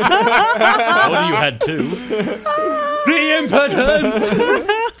want. Oh, you had 2. The impotence.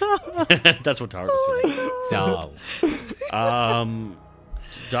 That's what Tarek was feeling. Dull.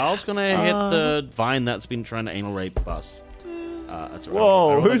 Dahl's gonna hit the vine that's been trying to anal rape Bus. That's right.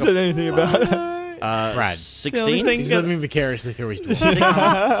 Whoa, who said anything about it? Brad. The only 16? thing- He's living vicariously through his door.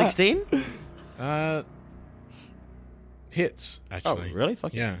 16? Hits, Oh, actually. really?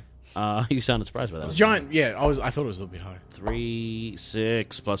 Fuck Yeah. You sounded surprised by that. It's giant. Yeah, I thought it was a little bit high. 3,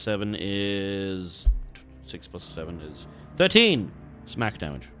 6 plus 7 is 6 plus 7 is 13 smack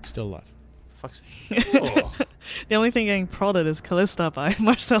damage. Still alive. Fuck's sake. The only thing getting prodded is Callista by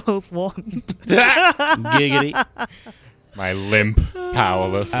Marcelo's wand. Giggity. My limp,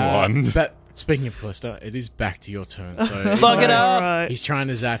 powerless wand. But speaking of Callista, it is back to your turn. So Fuck it up. Right. he's trying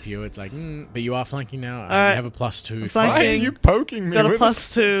to zap you. It's like, but you are flanking now. Alright. You have a +2. Flanking. Why are you poking me Got a with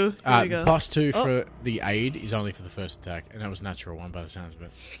 +2. There you go. +2 Oh. for the aid is only for the first attack, and that was natural 1 by the sounds of it.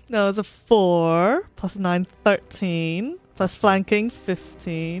 No, it's a 4 plus 9, 13 plus flanking,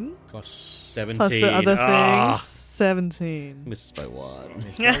 15 Plus 17. plus the other thing, Ah, 17. misses by 1.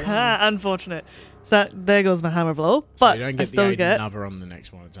 miss by 1. Unfortunate. So there goes my hammer blow, So but you don't I get the still aid get another on the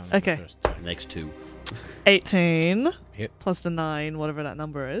next one. It's only Okay. the first attack. Next 2. 18 Hit. plus the 9, whatever that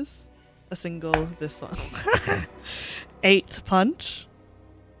number is. A single, this one. 8 punch.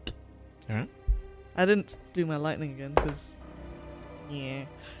 Alright. I didn't do my lightning again because, yeah.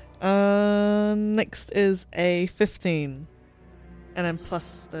 Next is a 15, and then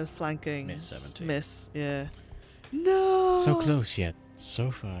plus the flanking. Miss 17. Miss, yeah. No. So close yet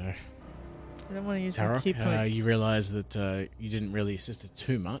so far. I don't want to use my key Tarok, points. you realise that you didn't really assist it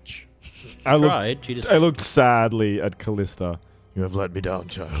too much. I looked, Tried. She just I looked sadly at Callista. You have let me down,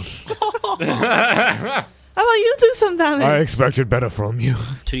 child. How about you do some damage? I expected better from you.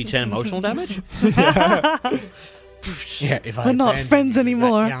 2d10 emotional damage? Yeah, if I We're not abandon friends you, does that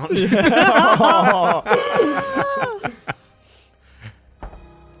anymore. count?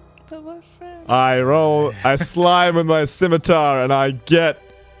 But we're friends. I roll. I slime with my scimitar, and I get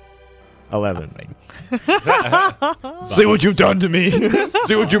 11. See what you've done to me.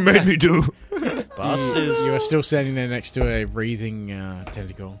 See what you made me do. Boss is... You are still standing there next to a breathing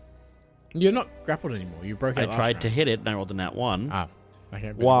tentacle. You're not grappled anymore. You broke I out last tried round. to hit it, and I rolled a nat 1. Ah, okay.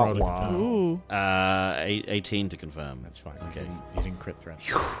 But Wow, roll to wow. confirm. Ooh. 18 to confirm. That's fine. Okay. You didn't crit threat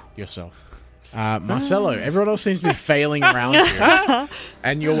yourself. Marcelo, everyone else seems to be failing around you.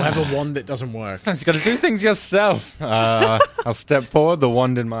 And you'll have a wand that doesn't work. Sometimes you got to do things yourself. I'll step forward, the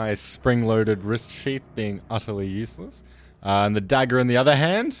wand in my spring-loaded wrist sheath being utterly useless. And the dagger in the other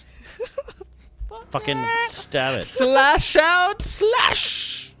hand. Fucking stab it. Slash out,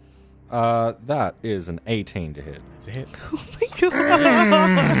 slash! That is an 18 to hit. It's a hit. Oh my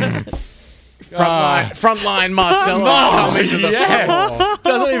god. Frontline Marcelo coming to the yes. floor.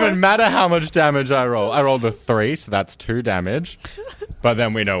 Doesn't even matter how much damage I roll. I rolled a 3, so that's 2 damage. But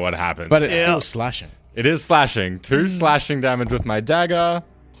then we know what happens. But it's Yeah. still slashing. It is slashing. 2 slashing damage with my dagger,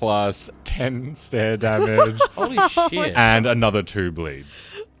 plus 10 stare damage, Holy shit. and another 2 bleed.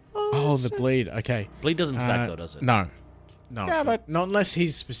 Oh, the bleed. Okay. Bleed doesn't stack, though, does it? No. No. Yeah, but- not unless he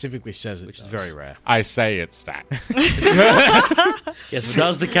specifically says it. Which is does. very rare. I say it stacks. Yes, but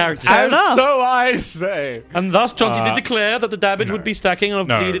does the character... And so I say. And thus, Chauncey did declare that the damage would be stacking, and of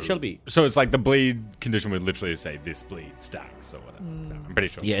No. bleed it shall be. So it's like the bleed condition would literally say this bleed stacks or whatever. No, I'm pretty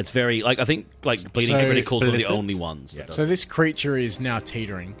sure. Yeah, it's very... Like, I think, like, bleeding So criticals are the explicit? only ones. Yeah. That So does this creature is now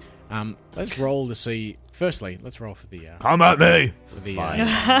teetering. Let's roll to see. Firstly, let's roll for the Come at me.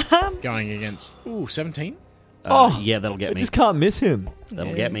 going against 17 yeah, that'll get I me. just can't miss him.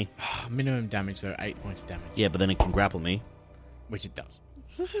 That'll get me. minimum damage though, 8 points of damage, Yeah, but then it can grapple me, which it does.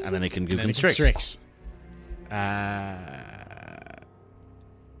 and then it can give And then me it strict. constricts.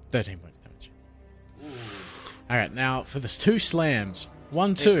 13 points of damage. All right, now for the 2 slams.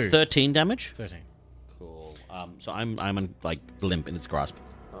 1, 2. 13 damage? 13. Cool. So I'm like, limp in its grasp.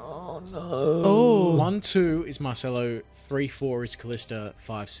 Oh. 1, 2 is Marcelo. 3, 4 is Callista.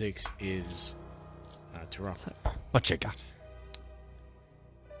 5, 6 is Tarok. What you got?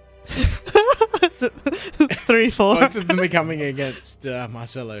 3, 4. Both of them are coming against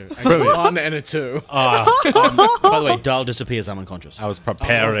Marcelo. And 1 and a 2. By the way, Dahl disappears. I'm unconscious. I was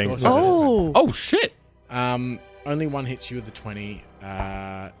preparing. Oh, of for course. this. Oh. Oh, shit. Only one hits you with the 20.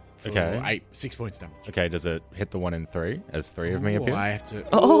 For Okay. 6 points damage. Okay, does it hit the 1 in 3 as 3 of me Ooh, appear? I have to.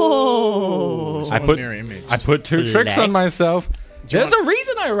 Oh. It's I on put- mirror image. I put 2 tricks on Flex. myself. Do you There's a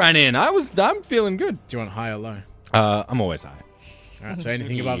reason I ran in. I'm feeling good. Do you want high or low? I'm always high. All right, so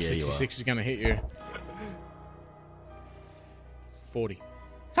anything above Yeah, you 66 is going to hit you. 40.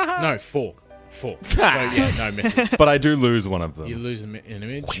 No, 4. 4. So yeah, no misses. But I do lose one of them. You lose an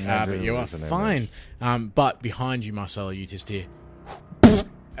image, I but do you are lose an fine. But behind you, Marcelo, you just hear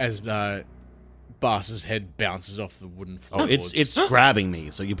as Bars's head bounces off the wooden Oh, floorboards. it's grabbing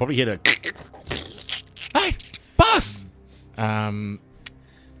me, so you probably hit a... Hey, boss!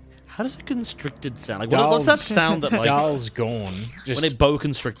 How does a constricted sound? Like, Dahl's- what's that sound that, like... Dahl's gone. Just When a boa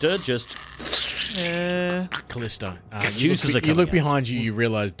constrictor just... Callista. Juices are You look coming out. behind you, you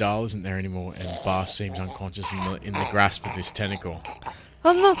realise Dahl isn't there anymore, and Bars seems unconscious in the grasp of this tentacle.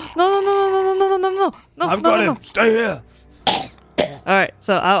 Oh no! I've got him. Stay here. All right,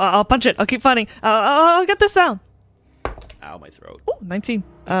 so I'll punch it. I'll keep fighting. I'll get this down. Ow, my throat. Ooh, 19.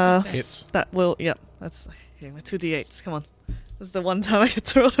 Hits. That will. Yep. That's okay, my 2d8s. Come on. This is the one time I get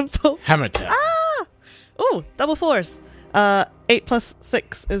to roll them both. Hammer attack. Ooh, double 4s. 8 plus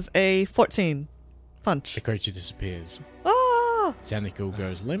 6 is a 14. Punch. The creature disappears. Ah! Sanical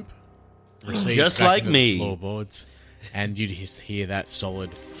goes limp. Recedes Just back like into me. The floorboards, and you just hear that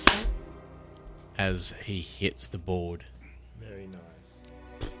solid as he hits the board. Very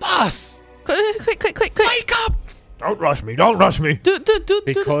nice. Boss! Quick! Wake up! Don't rush me. Don't rush me. Do the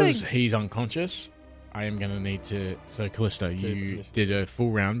Because thing. he's unconscious, I am going to need to... So, Callisto, you did a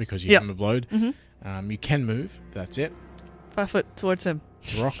full round because you Yep. hammer blowed. Mhm. You can move. That's it. 5 foot towards him.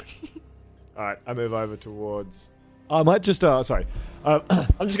 It's a rock. All right, I move over towards. I might just. Sorry. I'm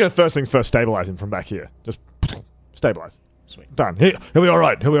just going to first things first stabilize him from back here. Just stabilize. Sweet. Done. He'll be all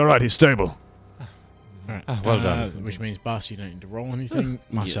right. He'll be all right. He's stable. All right. well done. Which means, Bas, you don't need to roll anything.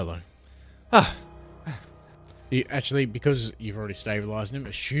 Marcelo. Actually, because you've already stabilized him,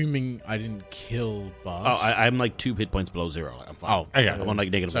 assuming I didn't kill Bas. Oh, I'm like 2 hit points below 0. I'm fine. Oh, okay. I'm on like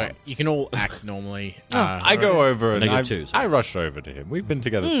negative So 1. you can all act normally. I go over and Negative 2, I rush over to him. We've been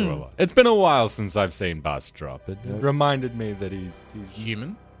together for a while. It's been a while since I've seen Bas drop. It reminded me that he's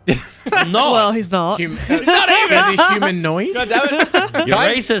human. No! Well, he's not. It's not even. Is he humanoid? God damn it! You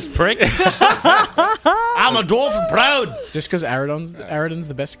racist prick! I'm a dwarf and proud! Just because Aridon's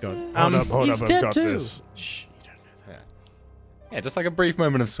the best god. Hold he's up. dead I've got too. this. Shh, you don't know that. Yeah, just like a brief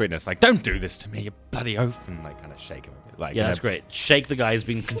moment of sweetness. Like, don't do this to me, you bloody oaf, and like kind of shake him a bit. Like, Yeah, that's great. Shake the guy who's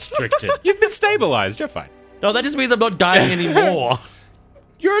been constricted. You've been stabilized. You're fine. No, that just means I'm not dying anymore.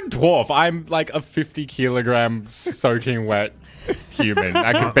 You're a dwarf. I'm like a 50-kilogram soaking wet human.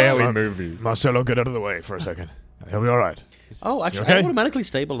 I can barely move you. Marcelo, get out of the way for a second. He'll be all right. Oh, actually, okay? I automatically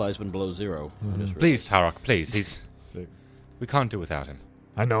stabilize when below 0. Please, Tarok, please. We can't do without him.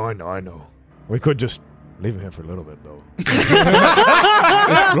 I know. We could just leave him here for a little bit, though.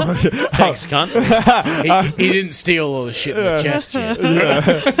 Thanks, cunt. He didn't steal all the shit in the chest yet.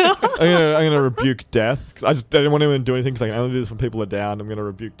 I'm gonna rebuke death because I didn't want him to do anything because I can only do this when people are down. I'm gonna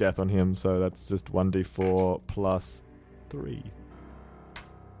rebuke death on him, so that's just 1d4 plus 3.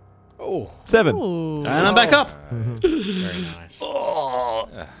 Oh, 7. Ooh. And I'm back up. very nice. Oh,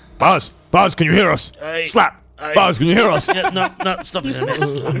 Buzz, can you hear us? Hey. Slap. Buzz, can you hear us? yeah, no, stop it.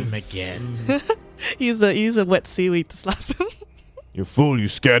 Slap him again. Use a wet seaweed to slap him. You fool! You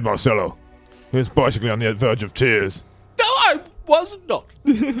scared Marcelo. He was basically on the verge of tears. No, I was not.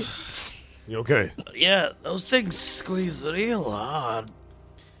 You okay? Yeah, those things squeeze real hard.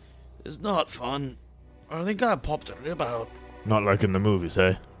 It's not fun. I think I popped a rib out. Not like in the movies,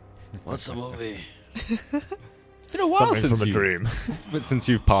 eh? What's the movie? It's been a while Something from a dream. since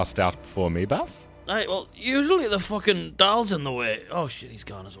you've passed out before me, Bas. Right, well, usually the fucking doll's in the way. Oh shit, he's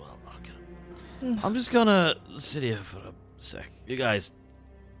gone as well. I'll get him. I'm just gonna sit here for a sec. You guys.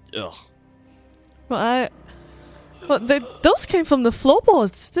 Ugh. Well, those came from the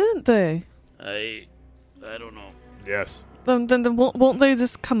floorboards, didn't they? I don't know. Yes, Then won't they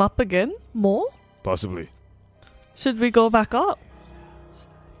just come up again? More? possibly. Should we go back up?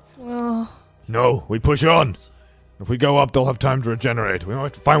 Well, No, we push on. If we go up, they'll have time to regenerate. We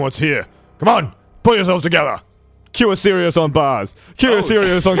have to find what's here. Come on, pull yourselves together. Cue a Sirius on bars. Cue a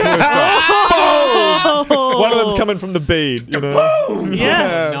Sirius on Callisto. Boom! One of them's coming from the bead. You know? Boom!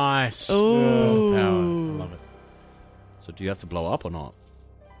 Yes. Nice. Ooh. Power. I love it. So do you have to blow up or not?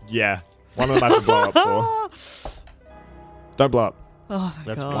 Yeah. One of them I have to blow up for. Don't blow up. Oh my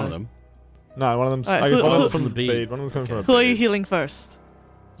That's god. one of them. No, one of them's. Alright, I guess who- one of who- them's from the From the bead. bead. One of them's coming from a Who are bead. you healing first?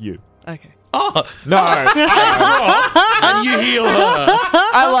 You. Okay. Oh, No. and you heal her.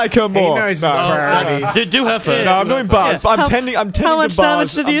 I like her more. knows his no. priorities. Do her first. No, I'm doing bars, but I'm How- tending. I'm tending how much to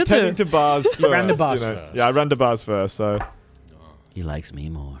bars. damage did you I'm tending do? to bars. First, ran to bars you know. first. Yeah, I ran to bars first. So, He likes me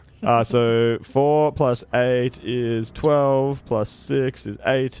more. so 4 plus 8 is 12. Plus 6 is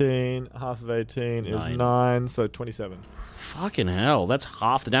 18. Half of 18 is 9. 9. So 27. Fucking hell, that's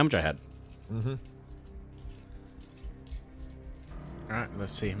half the damage I had. Mm-hmm. All right,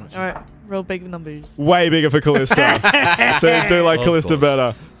 let's see how much. All right. Roll big numbers. Way bigger for Callista. So do like Of Callista course.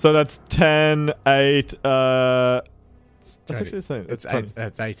 better. So that's 10, 8. That's It's actually the same. It's 20.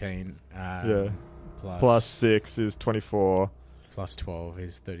 that's 18. Yeah. Plus Plus 6 is 24. plus 12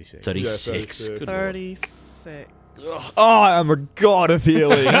 is 36. 36. 36. Good lord. 36. Oh, I'm a god of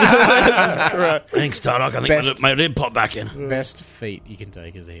healing. That's correct. Thanks, Tarok. I think Best- my rib popped back in. Best feat you can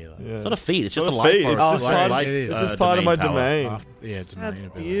take as a healer. Yeah. It's not a feat. It's just Not a a life feat, force. it's just life, part- it is. It's just part of my power. domain. Yeah, domain That's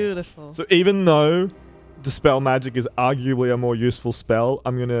ability. beautiful. So even though Dispel Magic is arguably a more useful spell,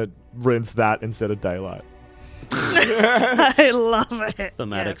 I'm going to rinse that instead of Daylight. I love it.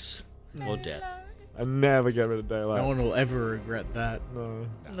 Thematics or death. I never get rid of Daylight. No one will ever regret that. No.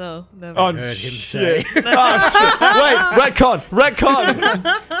 No, never. Oh, Heard him say. shit. Oh, shit. Wait,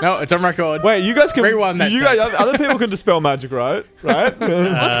 retcon. No, it's on record. Wait, you guys can... Rewind that you tape. guys, other people can Dispel Magic, right? Right?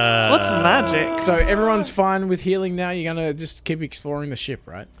 What's magic? So everyone's fine with healing now? You're going to just keep exploring the ship,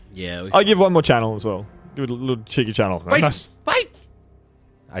 right? Yeah. I'll give one more channel as well. Give it a little cheeky channel. Wait, Nice. wait!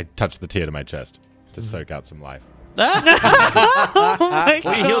 I touch the tear to my chest to soak out some life. Oh my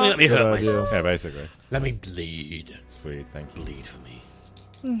Will you heal me? Let me Good hurt idea. myself. Yeah, basically. Let me bleed. Sweet, thank you. Bleed for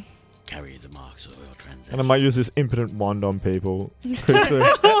me. Carry the marks of your transaction. And I might use this impotent wand on people.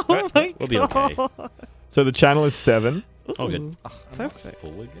 Oh my We'll be okay. God. So the channel is 7. Oh, good. Perfect.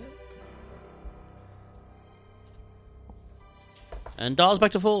 Full again. And Dahl's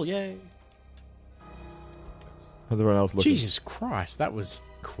back to full. Yay. How's everyone else looking? Jesus Christ, that was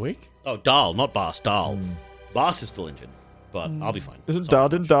quick. Oh, Dahl, not Bas. Dahl. Bas is still injured, but I'll be fine. Isn't Sorry. Dar?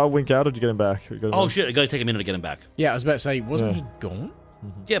 Didn't Dar wink out, or did you get him back? You got him Oh, back? shit. It's going to take a minute to get him back. Yeah, I was about to say, wasn't Yeah. he gone?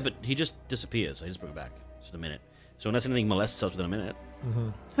 Yeah, but he just disappears. So I just bring him back. Just a minute. So unless anything molests us within a minute.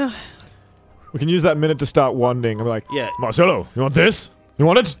 We can use that minute to start wanding. I'm like, Yeah. Marcelo, you want this? You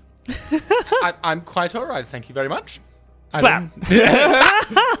want it? I'm quite alright, thank you very much. Slap!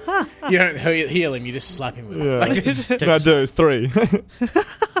 You don't heal him, you just slap him with it. Yeah. Like this. No, I do. It's 3.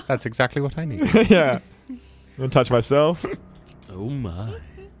 That's exactly what I need. Yeah. I'm going to touch myself. Oh, my.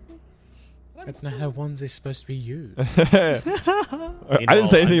 That's not how wands is supposed to be used. I didn't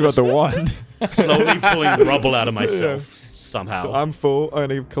say anything about the wand. Slowly pulling rubble out of myself somehow. So I'm full. I'm going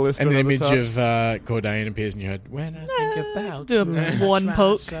to give Callista An another image touch. of Cordain appears in your head. When I think about Do a you, I touch one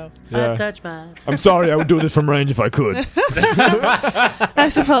poke. myself. Yeah. touch my... I'm sorry, I would do this from range if I could. I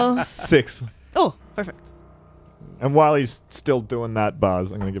suppose. 6. Oh, perfect. And while he's still doing that,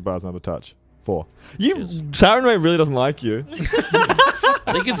 Buzz, I'm going to give Buzz another touch. 4. Cheers. Siren Ray really doesn't like you.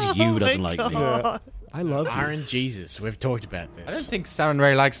 I think it's you who doesn't like me. Yeah. I love you. Iron Jesus, we've talked about I don't this. think Saren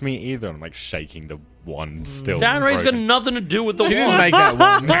Ray likes me either. I'm like shaking the wand still. Saren Ray's got broken. nothing to do with the She didn't one. make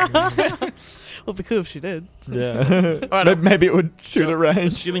that one. Would be cool if she did. Yeah. Alright, Maybe it would shoot at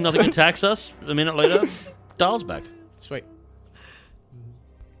range. Assuming nothing attacks us, a minute later, Dahl's back. Sweet.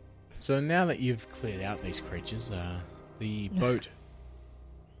 So now that you've cleared out these creatures, the boat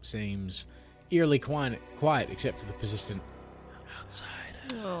seems eerily quiet except for the persistent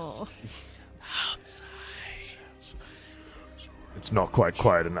Oh. It's not quite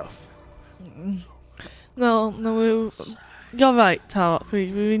quiet enough. No, you're right,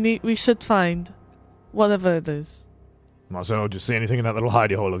 Tarok. We should find whatever it is. Marcelo, did you see anything in that little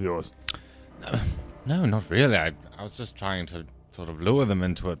hidey hole of yours? No, not really. I was just trying to sort of lure them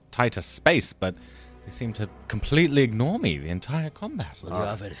into a tighter space, but they seem to completely ignore me the entire combat. Well, you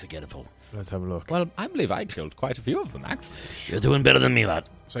are very forgettable. Let's have a look. Well, I believe I killed quite a few of them, actually. You're doing better than me, lad.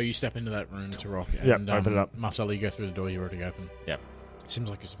 So you step into that room to rock, Yep, and open it up. Marcelo, you go through the door you already opened. Yep. Seems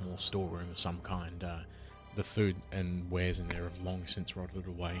like a small storeroom of some kind. The food and wares in there have long since rotted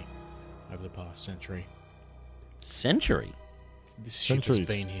away over the past century. Century? This ship has Centuries.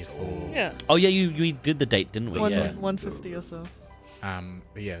 been here for... Yeah. Oh, yeah, you did the date, didn't we? Yeah. 150 or so.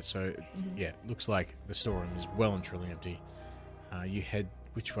 But yeah, so yeah, it looks like the storeroom is well and truly empty. You head...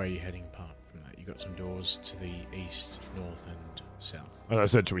 Which way are you heading apart from that? You got some doors to the east, north, and south. As I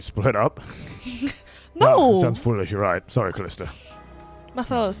said, should we split up? No! Sounds foolish, you're right. Sorry, Callista.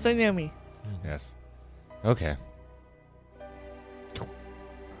 Marcelo, stay near me. Yes. Okay.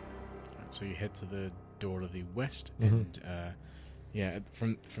 So you head to the door to the west, Mhm. and yeah,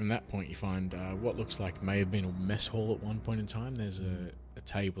 from that point you find what looks like may have been a mess hall at one point in time. There's a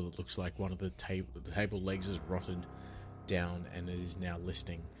table that looks like one of the table legs is rotted down and it is now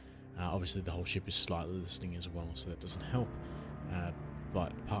listing. Obviously, the whole ship is slightly listing as well, so that doesn't help.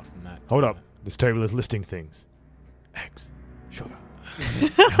 But apart from that, Hold up. This table is listing things. Eggs. Sugar.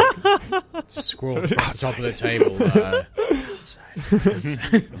 scroll across the top of the table.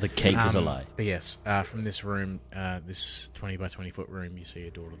 The cake was a lie. But yes, from this room, this 20 by 20 foot room, you see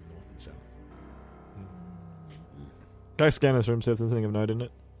a door to the north and south. Can I scan this room, see if there's anything of note in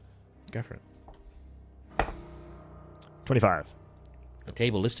it? Go for it. 25. A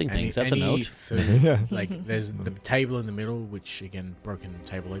table listing Any- things. That's a any note. Food, Yeah. like there's the table in the middle, which again broken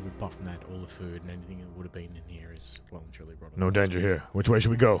table. But apart from that, all the food and anything that would have been in here is well and truly brought. No danger here. Which way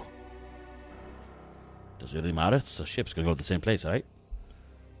should we go? Does it really matter? So ship's gonna go to the same place, right?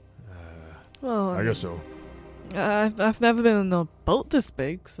 Well, I guess so. I've never been in a boat this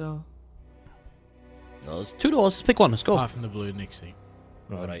big, so. No, there's 2 doors. Pick one. Let's go. Apart from the blue Nixie.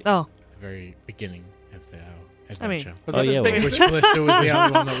 All right. Oh, very beginning of our I mean, adventure. Was that as big as Which Callista was the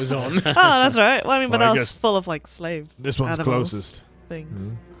only one that was on. Oh, that's right. Well, I mean, but Well, I that was guess full of like slave This one's animals, closest.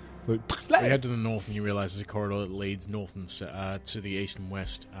 things. We head to the north, and you realise there's a corridor that leads north and to the east and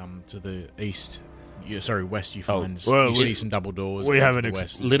west. To the east, west. You find well, you see some double doors. we to haven't the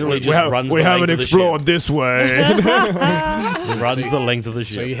west. literally We, just have, runs we the haven't length of the explored this way. runs So you- the length of the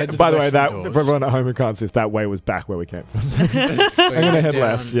ship. So you head to By the the way, western that doors. for everyone at home who can't see, that way was back where we came from. So you I'm gonna head down,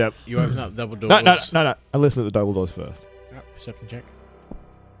 left. Yep. You open up the double doors. No. I listen to the double doors first. Perception check.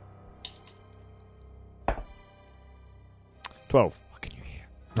 12. What can you hear?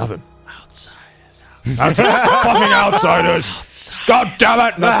 Nothing. Outsiders. Fucking outsiders! God damn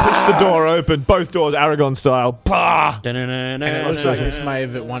it! Push the door open, both doors, Aragon style. Bah! And it looks like this may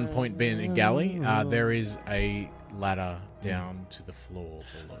have at one point been a galley. There is a ladder down to the floor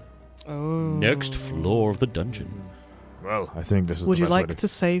below. Oh. Next floor of the dungeon. Well, I think this is Would the you best like way to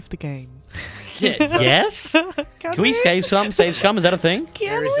save the game? Yes? Can we save some? Save scum? Is that a thing?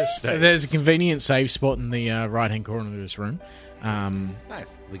 There is there's a convenient save spot in the right-hand corner of this room. Nice.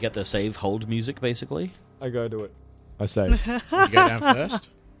 We get the save hold music, basically. I go to it. I say. You go down first.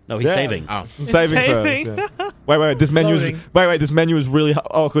 No, he's Yeah. saving. Oh, I'm saving Saving. first. Yeah. Wait. This menu Loading. is this menu is really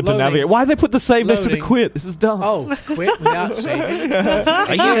awkward to Loading. navigate. Why did they put the save next to the Loading. quit? This is dumb. oh, quit without saving.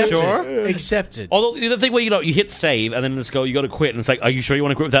 Are you sure? Accepted. Although the thing where you hit save and then it's you got to quit and it's like, are you sure you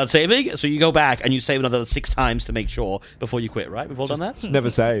want to quit without saving? So you go back and you save another 6 times to make sure before you quit. Right? We've all done that. Just never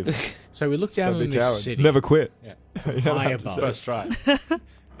save. So we look down Don't in be this coward. city. Never quit. Yeah. You don't High have to above. say. First try.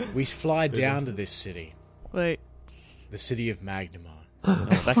 We fly down to this city, Wait. the city of Magnamar.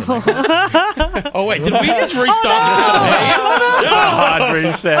 Oh wait, did we just restart Hard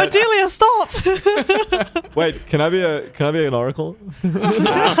reset. Ardelia, stop! Wait, can I be an oracle?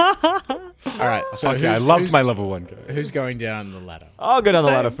 All right. So Okay, I who's- loved who's- my level 1 guy. Who's going down the ladder? I'll go down the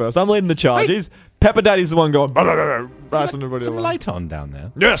Same. ladder first. I'm leading the charges. Pepper Daddy's the one going. Blah, blah, blah, blah, blasting everybody Some along. light on down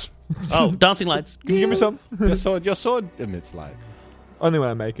there. Yes. Oh, dancing lights. Can you give me some? Your sword emits light. Only when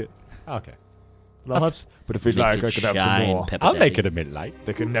I make it. Okay. But if you'd like, I could have some more. Pepper I'll make Daddy. it emit light.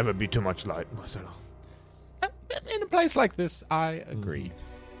 There can never be too much light. Marcelo. In a place like this, I agree.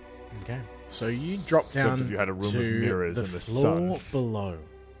 Okay. So you drop down if you had a room of to mirrors the and the floor sun. below.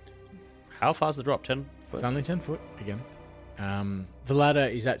 How far's the drop? 10 It's foot? only 10 foot again. The ladder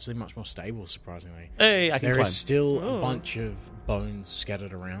is actually much more stable, surprisingly. Hey, I can There climb. is still Oh. a bunch of bones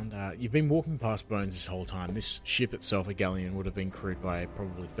scattered around. You've been walking past bones this whole time. This ship itself, a galleon, would have been crewed by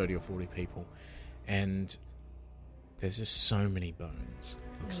probably 30 or 40 people. And there's just so many bones.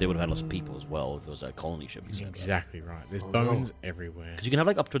 Because they would have had lots of people as well if it was a colony ship. You said, right? Exactly right. There's bones everywhere. Because you can have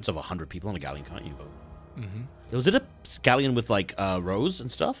like upwards of 100 people on a galleon, can't you? Mm-hmm. Was it a galleon with like rows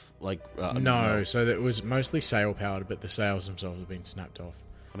and stuff? Like No, so that was mostly sail powered, but the sails themselves have been snapped off.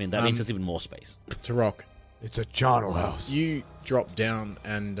 I mean that means there's even more space. To rock, It's a charnel house. you drop down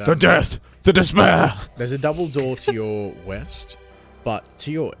and The death, the despair. there's a double door to your west, but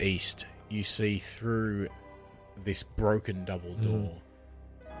to your east, you see through this broken double door.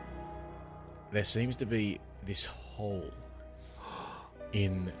 There seems to be this hole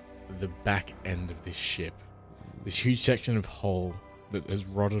in the back end of this ship. This huge section of hull that has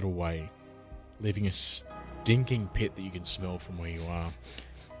rotted away, leaving a stinking pit that you can smell from where you are.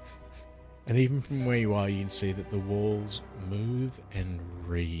 And even from where you are, you can see that the walls move and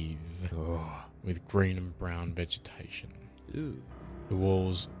wreathe with green and brown vegetation. Ooh. The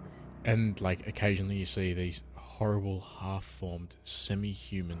walls, and like occasionally you see these horrible half-formed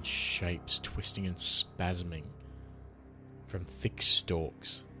semi-human shapes twisting and spasming from thick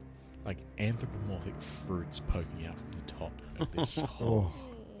stalks, like anthropomorphic fruits poking out from the top of this hole,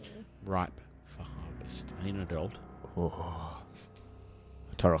 ripe for harvest. I need an adult.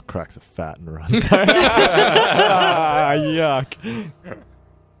 Turok cracks a fat and runs. Yuck.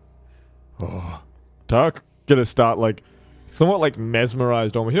 Turok gonna start like somewhat like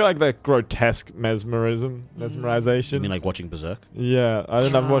mesmerized almost. You know, like that grotesque mesmerization. You mean like watching Berserk? Yeah, I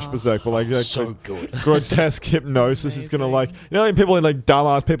don't have watched Berserk, but like So good. grotesque hypnosis is gonna like, you know, like people in like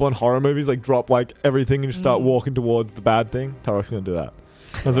dumbass people in horror movies like drop like everything and just start walking towards the bad thing. Tarok's gonna do that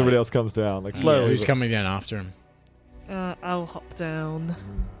as everybody else comes down like slowly. Who's but- coming down after him? I'll hop down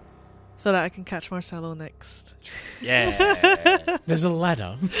so that I can catch Marcelo next. Yeah. There's a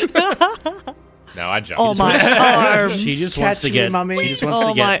ladder. No, I jumped. Oh my arms! She just wants to Catch me, get. mummy. She just wants Oh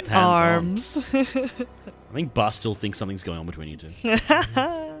to get my hands arms! on. I think Buzz still thinks something's going on between you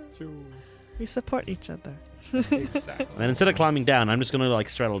two. We support each other. Exactly. And instead of climbing down, I'm just gonna like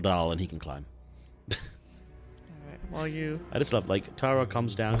straddle Dahl and he can climb. while you. I just love, like, Tara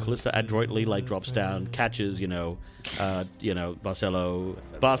comes down, Callista adroitly, like, drops down, catches, Marcelo,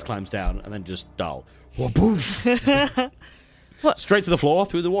 Bars climbs down, and then just dull. Poof! What? Straight to the floor,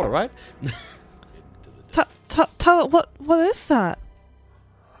 through the water, right? What is that?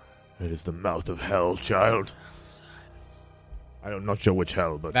 It is the mouth of hell, child. I'm not sure which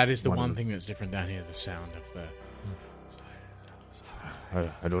hell, but... That is the one thing that's different down here, the sound of the...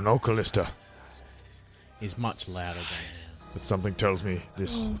 I don't know, Callista. is much louder down here. But something tells me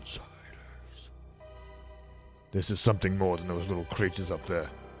this... This is something more than those little creatures up there.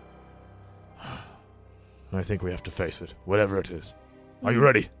 And I think we have to face it, whatever it is. Are you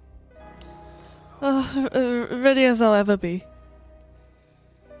ready? Ready as I'll ever be.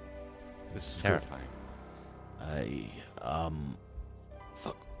 This is terrifying.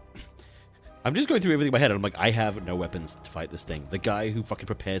 Fuck. I'm just going through everything in my head, and I'm like, I have no weapons to fight this thing. The guy who fucking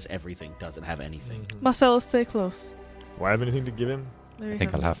prepares everything doesn't have anything. Marcelo, stay close. Do I have anything to give him? There I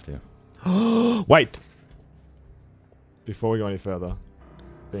think I'll have to. Wait! Before we go any further,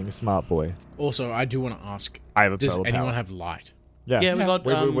 being a smart boy, Also, I do want to ask, I have a does pearl of anyone power. have light? Yeah, we got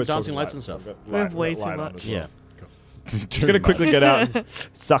We're dancing talking lights and stuff. We've got We have way we've got too light on much. as well. Yeah. I'm going to quickly get out and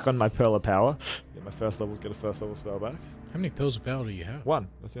suck on my pearl of power. Get my first levels, get a first level spell back. How many pills of power do you have? One.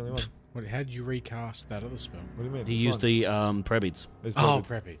 That's the only one. How did you recast that other spell? What do you mean? He used the prayer beads. Oh,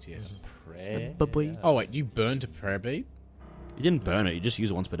 prayer beads, yes. Baboy. Oh, wait, you burned a prayer bead? You didn't burn it, you just use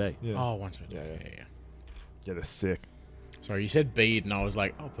it once per day. Yeah. Oh, once per day. Yeah, Yeah. Yeah, they're sick. Sorry, you said bead, and I was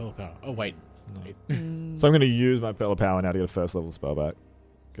like, oh, pearl of power. Oh, wait. Wait. So I'm going to use my pearl of power now to get a first level spell back.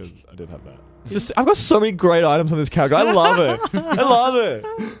 Because I did have that. It's just, I've got so many great items on this character. I love it. I love it.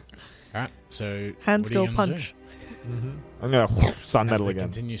 Alright, so. Hands what are you go gonna punch. I'm going to sun do? metal That's the again.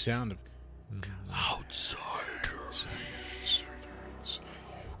 continue sound of.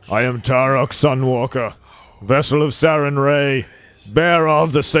 I am Tarok Sunwalker, vessel of Saren Ray, bearer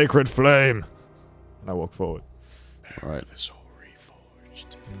of the sacred flame. And I walk forward. Alright, The soul reforged.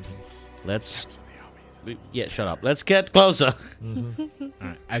 let's... Yeah, shut up. Let's get closer.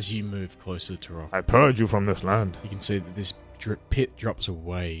 Alright, as you move closer to Rock, I purge you from this land. you can see that this pit drops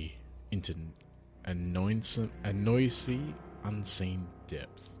away into a noisy, unseen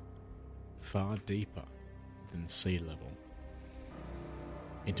depth, far deeper than sea level,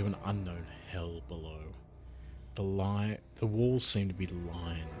 into an unknown hell below. The walls seem to be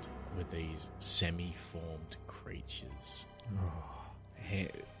lined with these semi-formed creatures.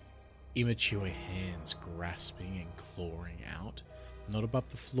 Immature hands grasping and clawing out, not above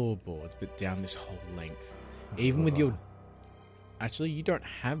the floorboards, but down this whole length. Even with your... Actually, you don't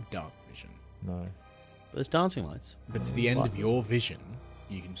have dark vision. No. But there's dancing lights. But to the end of your vision,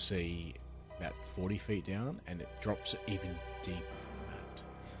 you can see about 40 feet down, and it drops even deeper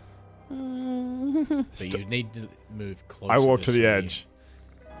than that. So you need to move closer. I walk to see, the edge.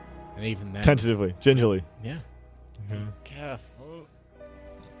 And even then... Tentatively. Gingerly. Yeah. Careful.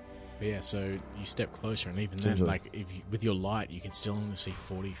 But yeah, so you step closer, and even Gingerly. then, like, if you, with your light, you can still only see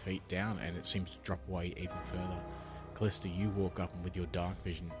 40 feet down, and it seems to drop away even further. Callista, you walk up, and with your dark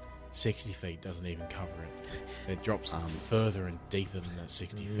vision, 60 feet doesn't even cover it. It drops further and deeper than that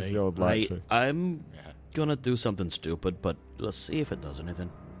 60 Use feet. the old light trick. I'm gonna do something stupid, but let's see if it does anything.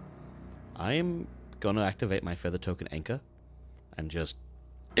 I'm gonna activate my feather token anchor, and just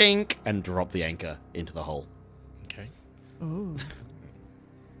dink and drop the anchor into the hole. Okay. Ooh.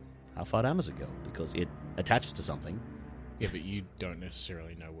 How far down does it go? Because it attaches to something. Yeah, but you don't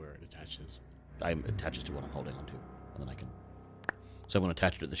necessarily know where it attaches. It attaches to what I'm holding onto, and then I can. So I'm gonna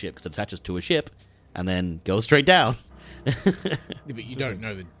attach it to the ship because it attaches to a ship, and then goes straight down. Yeah, but you don't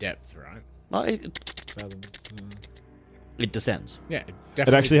know the depth, right? Well, it descends. Yeah, It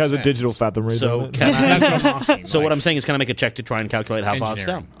definitely actually has a descends. digital fathom reader. So on it. can That's what I'm asking. So like, what I'm saying is, can I make a check to try and calculate how far it's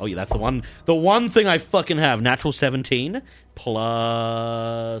Engineering. down? Oh yeah, that's the one thing I fucking have. Natural 17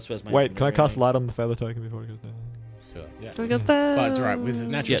 plus. Where's my Wait, can I engineering? cast light on the feather token before it goes down? So, yeah. Because that. But it's alright, with the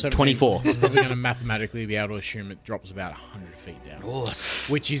natural Yeah, 17, 24. it's probably going to mathematically be able to assume it drops about 100 feet down. Oh,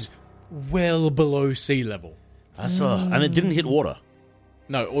 Which is well below sea level. and it didn't hit water,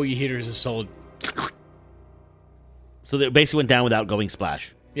 No, all you hear is a solid... so it basically went down without going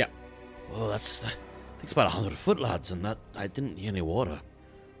splash. Yeah. Oh, I think it's about 100 foot, lads, and that I didn't hear any water.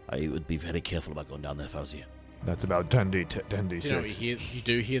 I would be very careful about going down there if I was you. That's about 10d, 10d6. Do you know what you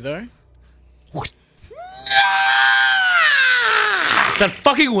do hear, though? That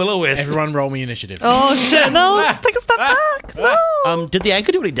fucking will-o-wisp. Everyone roll me initiative. Oh shit! No, let's take a step back. No. Did the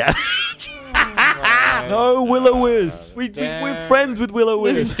anchor do any damage? No, Will-O-Wisp! We're friends with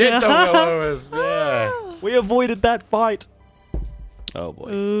Will-O-Wisp! Get the Will-O-Wisp, yeah. We avoided that fight! Oh boy.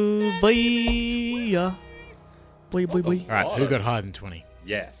 Ooh, boy. Boy, boy, boy. All right, who got higher than 20?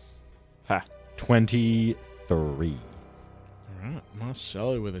 Yes. Ha. 23. All right,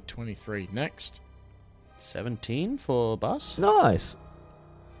 Marcelo with a 23. Next. 17 for Bus. Nice.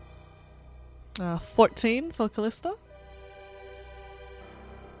 14 for Callista.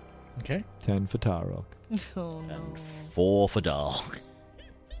 Okay. 10 for Tarok. Oh no. And 4 for Dahl.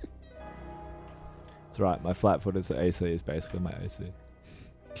 That's right. My flat-footed AC is basically my AC.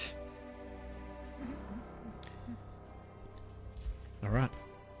 All right.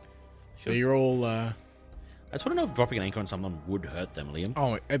 So you're all... I just want to know if dropping an anchor on someone would hurt them, Liam.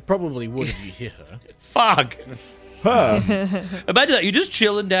 Oh, it probably would if you hit her. Fuck! Imagine that. You're just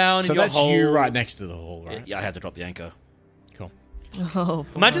chilling down So in your that's hole. you right next to the hole, right? Yeah, I had to drop the anchor. Cool. Oh,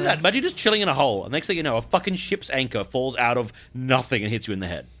 Imagine boy. that. Imagine just chilling in a hole, and next thing you know, a fucking ship's anchor falls out of nothing and hits you in the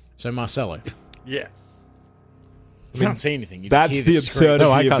head. So Marcelo, Yes. you can't see anything. You just That's hear the this scream. absurdity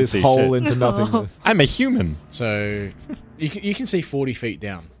No, I of can't this see hole shit. into nothingness. I'm a human. So you can see 40 feet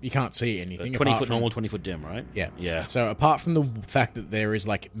down. You can't see anything. 20 apart foot from- normal, 20 foot dim, right? Yeah. Yeah. So apart from the fact that there is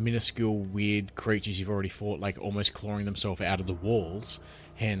like minuscule weird creatures you've already fought, like almost clawing themselves out of the walls,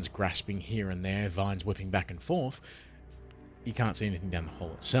 hands grasping here and there, vines whipping back and forth, you can't see anything down the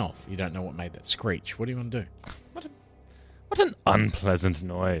hole itself. You don't know what made that screech. What do you want to do? What an unpleasant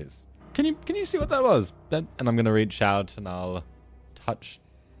noise. Can you see what that was? And I'm going to reach out and I'll touch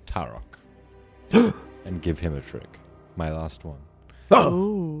Tarok and give him a trick. My last one.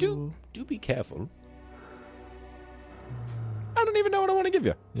 Ooh. Do be careful. I don't even know what I want to give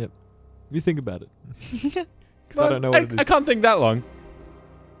you. Yep. You think about it. 'Cause I don't know what it is. I can't think that long.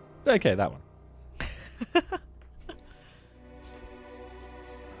 Okay, that one.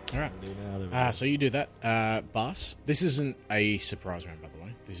 All right. So you do that. Boss, this isn't a surprise round, by the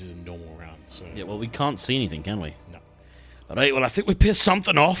way. This is a normal round. So Yeah, well, we can't see anything, can we? No. All right, well, I think we pissed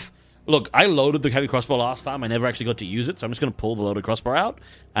something off. Look, I loaded the heavy crossbow last time. I never actually got to use it, so I'm just going to pull the loaded crossbow out,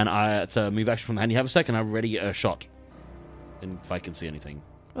 and it's a move action from the hand you have a second. I'm ready a shot. And if I can see anything.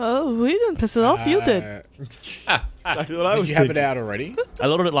 Oh, we didn't piss it off. You did. That's what I Did was you have it thinking. out already? I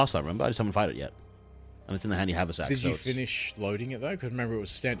loaded it last time, remember? I just haven't fired it yet. And it's in the hand you have a sack. Did so you it's- finish loading it though? Because remember, it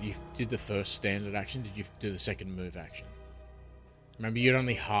was standard. You did the first standard action. Did you do the second move action? Remember, you'd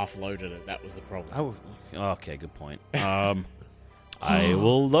only half loaded it. That was the problem. Oh, okay, good point. I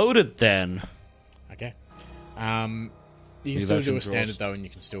will load it then. Okay. You can Move still action do a draws. standard though, and you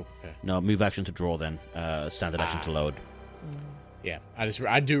can still prepare. No, move action to draw then. Standard action to load. Yeah, I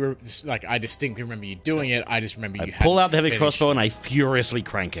distinctly remember you doing it. I just remember I you pull hadn't out the heavy finished. crossbow and I furiously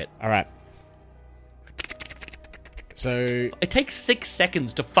crank it. All right. So It takes 6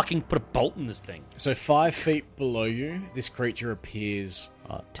 seconds to fucking put a bolt in this thing. 5 feet below you, this creature appears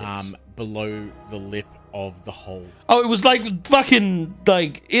Oh, tits. below the lip of the hole. Oh, it was like fucking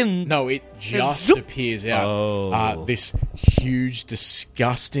like in. No, it just zoop. appears out. Oh. This huge,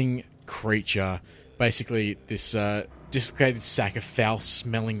 disgusting creature, basically this dislocated sack of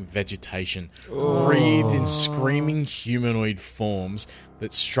foul-smelling vegetation, wreathed in screaming humanoid forms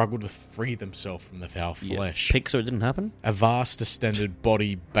that struggle to free themselves from the foul Yeah, flesh. pick so it didn't happen. A vast, distended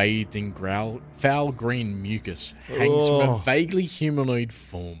body bathed in foul green mucus hangs from a vaguely humanoid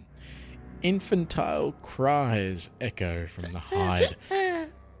form. Infantile cries echo from the hide.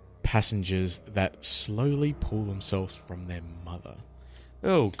 Passengers that slowly pull themselves from their mother.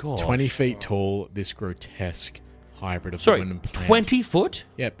 Oh god. 20 feet tall, this grotesque hybrid of Sorry, woman and plant. 20 foot?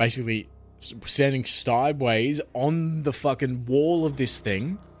 Yeah, basically standing sideways on the fucking wall of this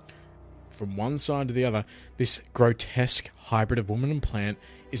thing, from one side to the other. This grotesque hybrid of woman and plant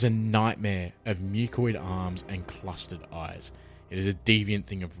is a nightmare of mucoid arms and clustered eyes. It is a deviant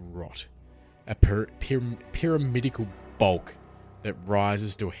thing of rot, a pyramidical bulk that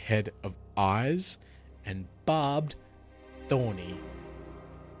rises to a head of eyes and barbed, thorny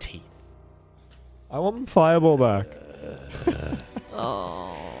teeth. I want Fireball back.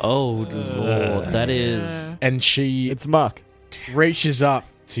 Oh lord, that is. And she It's Muck. reaches up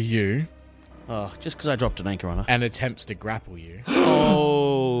to you Oh, just because I dropped an anchor on her. and attempts to grapple you.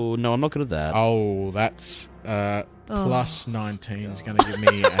 Oh no, I'm not good at that. Oh, that's plus 19 is going to give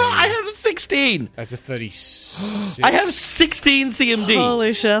me I a... have 16. That's a 36. I have 16 CMD.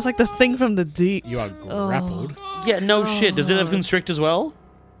 Holy shit, that's like the thing from the deep. You are grappled. Yeah, no shit. Does it have constrict as well?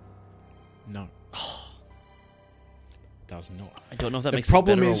 No. Does not. I don't know if that The makes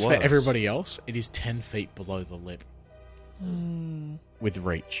problem it better is or for worse. everybody else, it is 10 feet below the lip with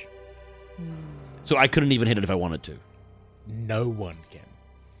reach. So I couldn't even hit it if I wanted to. No one can.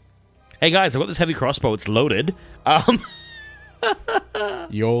 Hey guys, I've got this heavy crossbow. It's loaded.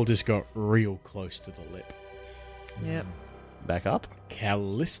 You all just got real close to the lip. Yep. Back up.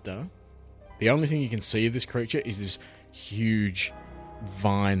 Callista, The only thing you can see of this creature is this huge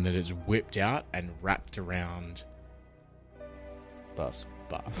vine that is whipped out and wrapped around Buzz.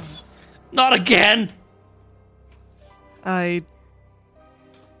 Buzz. Not again! I.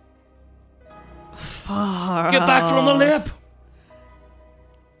 Far Get back from the lip!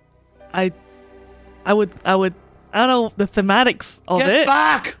 I would. I don't know the thematics of Get it,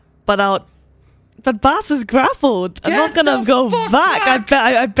 back! but Bass is grappled. I'm Get not gonna the go fuck back.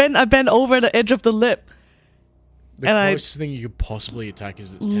 back! I bent over the edge of the lip. The And closest thing you could possibly attack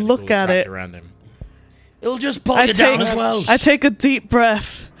is its tentacle Look at trapped it. around him. It'll just pull you down as well. I take a deep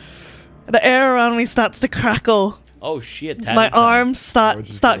breath. The air around me starts to crackle. Oh shit! My arms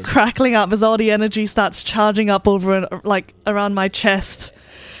start crackling up as all the energy starts charging up over around my chest.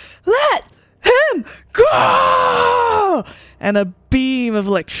 Let him go! And a beam of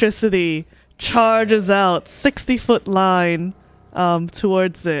electricity charges out 60-foot line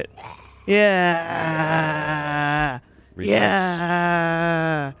towards it. Yeah. Reflex.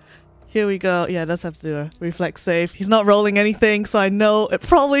 Yeah. Here we go. Yeah, let's have to do a reflex save. He's not rolling anything, so I know it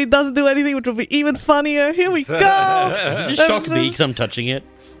probably doesn't do anything, which will be even funnier. Here we go. Just shock me because I'm touching it.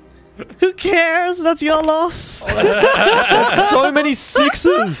 Who cares? That's your loss. That's so many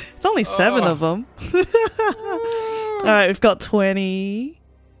sixes. It's only 7 of them. All right, we've got 20,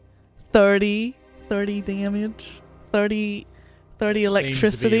 30 damage, 30 Seems to be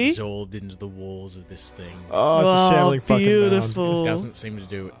electricity. absorbed into the walls of this thing. Oh, it's a shambling fucking mound. beautiful. It doesn't seem to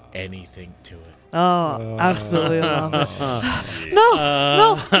do anything to it. Oh, absolutely love it.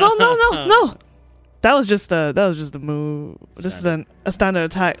 No. That was just a move. Just a standard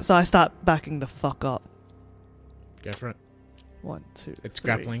attack. So I start backing the fuck up. Go for it. 1, 2. It's 3,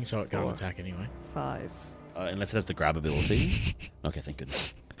 grappling, so it can't 4, Attack anyway. 5. Unless it has the grab ability. Okay, thank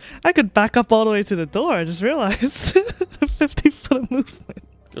goodness. I could back up all the way to the door. I just realized 50 foot of movement.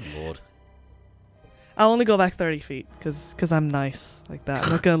 Good lord. I'll only go back 30 feet because I'm nice like that. I'm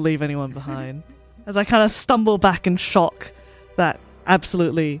not gonna leave anyone behind. As I kind of stumble back in shock that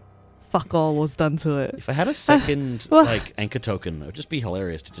absolutely fuck all was done to it. If I had a second anchor token, it would just be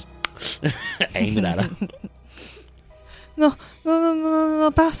hilarious to just aim it at her.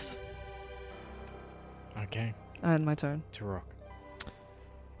 No, pass. Okay, And my turn. to rock.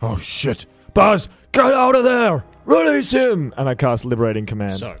 Oh shit! Buzz, get out of there! Release him! And I cast Liberating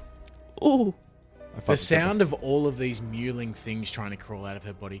Command. So, Ooh. the sound of all of these mewling things trying to crawl out of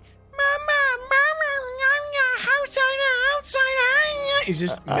her body is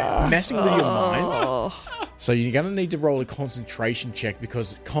just messing with your mind. Oh. So you're going to need to roll a concentration check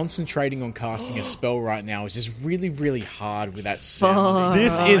because concentrating on casting a spell right now is just really, really hard with that sound.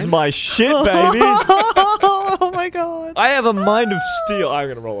 This is my shit, baby! Oh my god. I have a mind of steel. I'm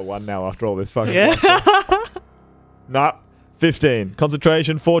gonna roll a 1 now after all this fucking Yeah. Nah. 15.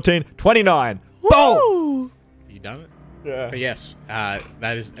 Concentration, 14. 29. Boom! Woo! You done it? Yeah. But yes,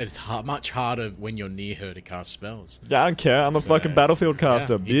 it's much harder when you're near her to cast spells. Yeah, I don't care. I'm a fucking battlefield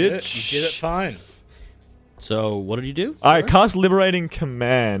caster, Yeah, bitch. you did it fine. So, what did you do? I cast Liberating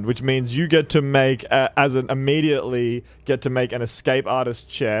Command, which means you get to make immediately get to make an escape artist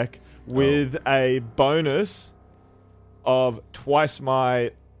check with a bonus of twice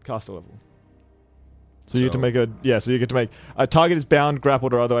my caster level. So you get to make a target is bound,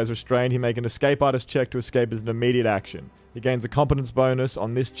 grappled, or otherwise restrained. He make an escape artist check to escape as an immediate action. He gains a competence bonus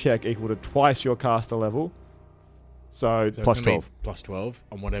on this check equal to twice your caster level. So So plus it's gonna be 12. plus 12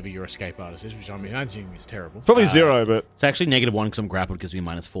 on whatever your escape artist is, which I'm imagining is terrible. It's probably 0, but It's actually -1 because I'm grappled, gives me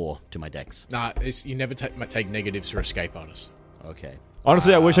 -4 to my dex. Nah, you never take negatives for escape artists. Okay.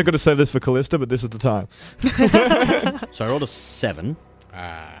 honestly, I wish I could have saved this for Callista, but this is the time. So I rolled a 7, He's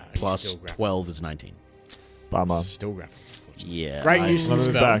plus still grappled. 12 is 19. Bummer. Still grappled. Yeah. Great I, use of the Let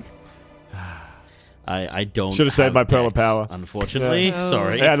me move spell. back. I don't Should've saved have my Pearl of dex, Power. Unfortunately. Yeah.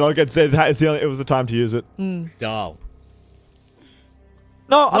 Sorry. Yeah, like I said, it was the time to use it. Dahl.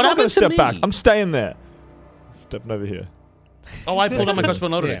 No, I'm not going happened to to step me? back. I'm staying there. Stepping over here. Oh, I pulled out my crossbow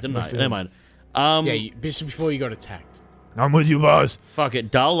and loaded Yeah. it, didn't I? Never mind. Just before you got attacked. I'm with you, boss. Fuck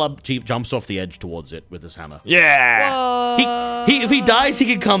it. Dahl jumps off the edge towards it with his hammer. Yeah. If he dies, he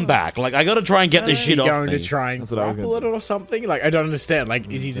can come back. Like, I gotta try and get this shit Are off you going me. to try and That's what I was grapple it or something? Like, I don't understand.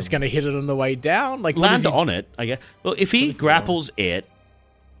 Like, is he just going to hit it on the way down? Like, what Land is he- on it, I guess. Well, if he grapples it,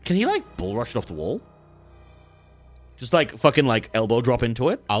 can he, like, bull rush it off the wall? Just, like, fucking, like, elbow drop into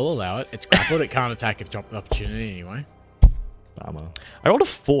it? I'll allow it. It's grappled. It can't attack if dropped opportunity anyway. Bummer. I rolled a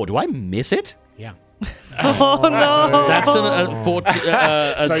 4. Do I miss it? Yeah. Oh no! That's a 14.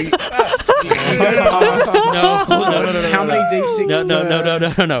 So you, no. How many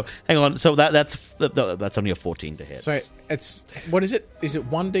d6? No. Hang on. So that's only a 14 to hit. So it's what is it? Is it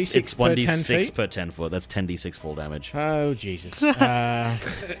 1d6 it's per 10 1d6 feet? per 10 foot. That's 10d6 full damage. Oh Jesus!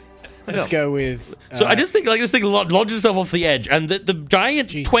 Let's go with. So I just think like this thing lodges itself off the edge, and the giant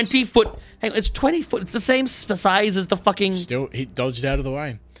Jesus. 20-foot. Hang on, it's 20 foot. It's the same size as the fucking. Still, he dodged out of the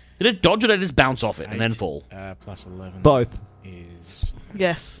way. Did it dodge or did it just bounce off it and then fall? Plus 11. Both. Is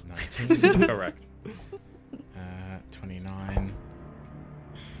Yes. 19. Correct. 29.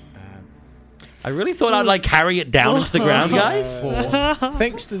 I really thought I'd like carry it down into the ground, guys. 4.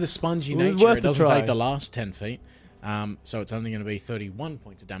 Thanks to the spongy It was nature, worth it a doesn't try. take the last 10 feet. So it's only going to be 31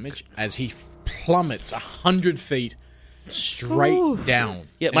 points of damage as he plummets 100 feet straight Ooh. down.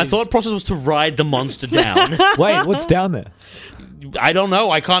 Yeah, And my his- thought process was to ride the monster down. Wait, what's down there? I don't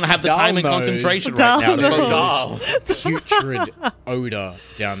know. I can't have the time and Dull nose. concentration right now. to Dull focus. nose. This putrid odor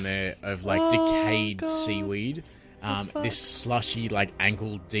down there of like decayed God. seaweed, this slushy like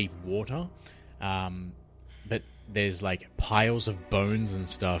ankle deep water, but there's like piles of bones and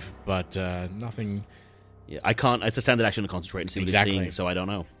stuff, but nothing. Yeah, I can't. It's a standard action to concentrate and see what Exactly. he's seeing, so I don't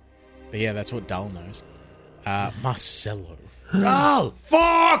know. But yeah, that's what Dull knows. Marcello. Oh,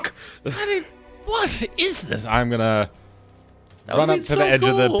 fuck! What is this? I'm gonna That run would up be to so the edge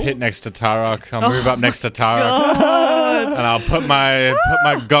of the cool. pit next to Tarok. I'll move up next to Tarok, and I'll put my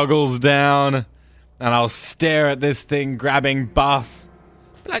goggles down, and I'll stare at this thing grabbing Bass.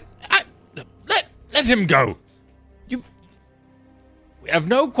 Like, let him go. We have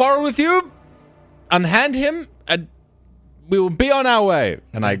no quarrel with you. Unhand him, and we will be on our way.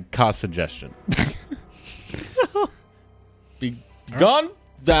 And I cast suggestion. Be gone,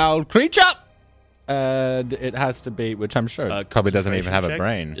 thou creature. And it has to be, which I'm sure probably doesn't even have a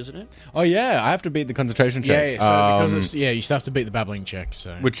brain. Isn't it? Oh yeah, I have to beat the concentration check. Yeah, so because it's you still have to beat the babbling check.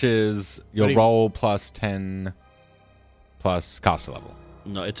 So which is your But he- roll plus 10 plus caster level.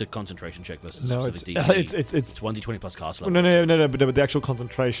 No, it's a concentration check versus No, it's specific DC. it's It's 1d20 plus cast level. no. But the actual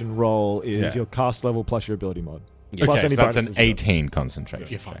concentration roll is Yeah. your cast level plus your ability mod. Yeah. Plus Okay, any so that's an bonuses you got. 18 concentration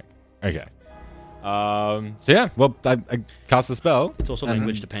You're fine. check. Okay. So yeah, well, I cast the spell. It's also and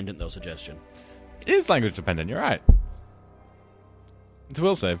language dependent, though, suggestion. It is language dependent. You're right. It's a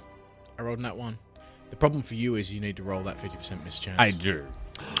will save. I rolled that one. The problem for you is you need to roll that 50% mischance. I do.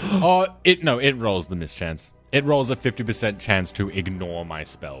 It rolls the mischance. It rolls a 50% chance to ignore my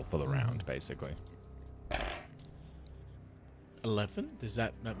spell for the round, basically. 11? Does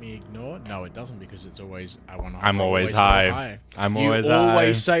that let me ignore? No, it doesn't because it's always I'm always roll high. I'm You always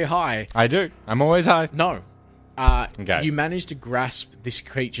always high. say high. I do. I'm always high. No. Okay. You manage to grasp this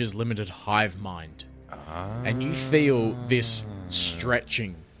creature's limited hive mind. And you feel this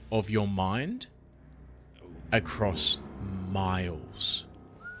stretching of your mind across miles.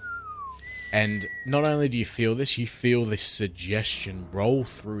 And not only do you feel this, you feel this suggestion roll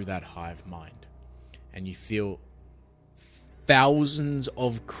through that hive mind. And you feel thousands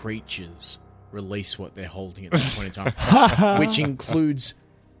of creatures release what they're holding at this point in time, which includes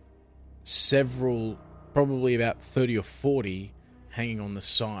several, probably about 30 or 40 hanging on the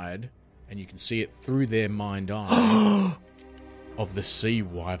side, and you can see it through their mind eye of the sea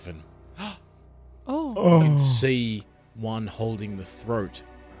wyvern. Oh. You can see one holding the throat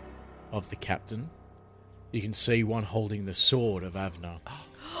of the captain. You can see one holding the sword of Avner.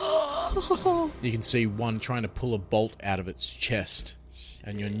 You can see one trying to pull a bolt out of its chest,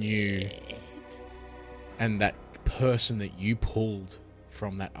 and you knew. And that person that you pulled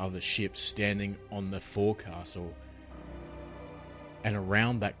from that other ship standing on the forecastle. And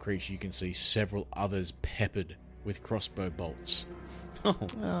around that creature, you can see several others peppered with crossbow bolts. Oh,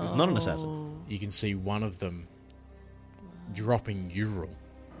 he's not an assassin. You can see one of them dropping Ural.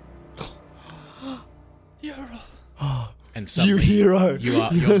 And suddenly, hero. your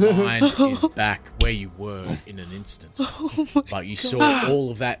mind is back where you were in an instant. Like you saw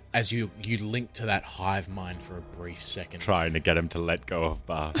all of that as you linked to that hive mind for a brief second. Trying to get him to let go of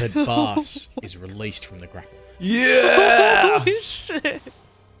Bass. But Bass is released from the grapple. Holy shit.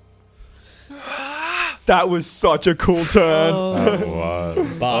 That was such a cool turn. That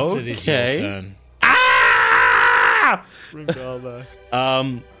was. Bass, it is your Okay. turn.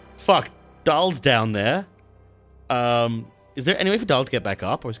 Fuck. Dahl's down there. Is there any way for Dahl to get back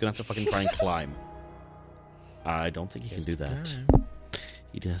up, or is he gonna have to fucking try and climb? I don't think he can do that.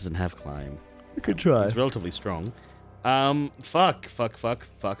 He doesn't have climb. You could try. He's relatively strong. Fuck. Fuckity fuck.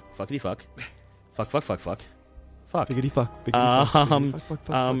 Fuck. Figgity fuck.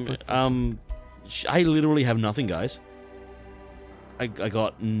 I literally have nothing, guys. I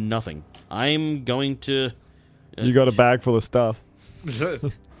got nothing. I'm going to... You got a bag full of stuff.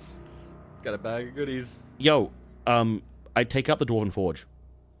 Got a bag of goodies. Yo, I take out the Dwarven Forge,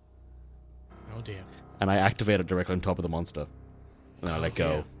 Oh dear. and I activate it directly on top of the monster. And I let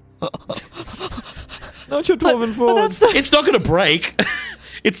go. Not your dwarven forge. That's the... It's not going to break.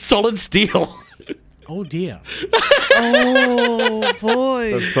 It's solid steel. Oh dear. Oh,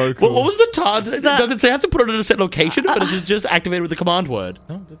 boy. That's so cool. What was the target? that- Does it say I have to put it in a set location, or is it just activated with the command word?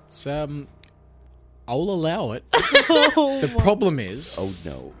 No, that's I'll allow it. Oh, The problem is, Oh,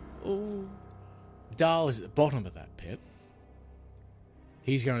 no. oh. Dahl is at the bottom of that pit.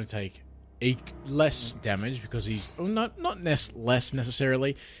 He's going to take less damage because he's less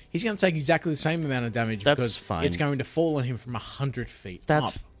necessarily. He's going to take exactly the same amount of damage That's because fine. it's going to fall on him from 100 feet That's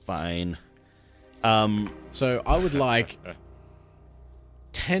up. fine. So I would like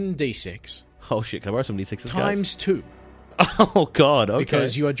 10d6 Oh, shit. Can I borrow some D6s, guys? times 2 Oh, God. Okay.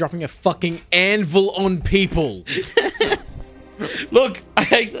 because you are dropping a fucking anvil on people. Look,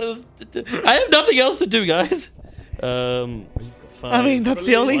 I have nothing else to do, guys. I mean, that's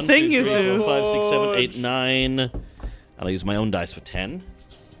the only thing you do. 4, 5, 6, 7, 8, 9. And I'll use my own dice for 10.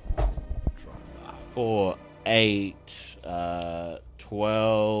 4, 8,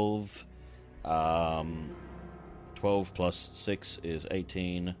 12. 12 plus 6 is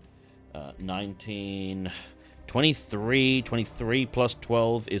 18. 19. 23. 23 plus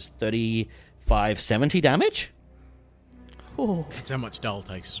 12 is 35. 70 damage? Oh. That's how much Dahl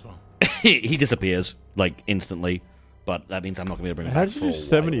takes as well. He disappears, like, instantly. But that means I'm not going to be able to bring him How back did for you a do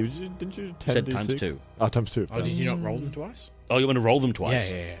 70? while. Didn't you do 10 Said d6? times 2. Oh, times 2. Oh, did you not roll them twice? Oh, you want to roll them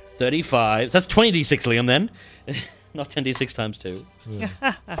twice? Yeah. 35. So that's 20d6, Liam, then. Not 10d6 times 2.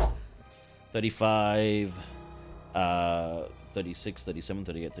 35, 36, 37,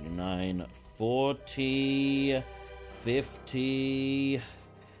 38, 39, 40, 50,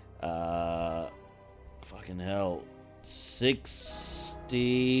 fucking hell,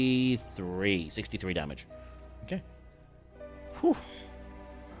 63 damage. Okay.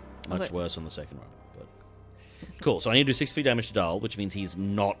 Much like- worse on the second round. But cool, so I need to do 63 damage to Dahl, which means he's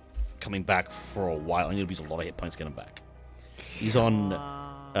not coming back for a while. I need to use a lot of hit points to get him back. He's on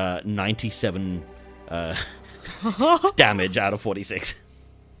 97 damage out of 46.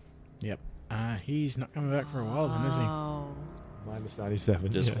 Yep. He's not coming back for a while then, is he? Wow. Minus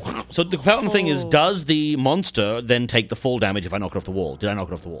 97. Just- yeah. So the important thing is, Oh. does the monster then take the full damage if I knock it off the wall? Did I knock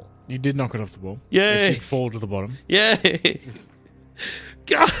it off the wall? You did knock it off the wall. Yay. It did fall to the bottom. Yay!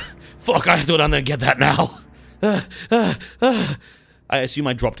 God, fuck, I have to go down there and get that now. I assume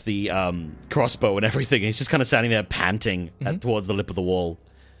I dropped the crossbow and everything. He's just kind of standing there panting towards the lip of the wall.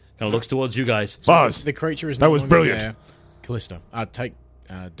 Kind of looks towards you guys. Buzz! The creature is That no was longer brilliant. there. Callista, take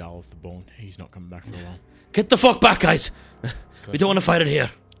Dahl off the ball. He's not coming back for a while. Get the fuck back, guys! We don't want to fight it here.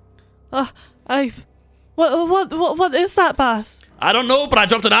 What is that, Bass? I don't know, but I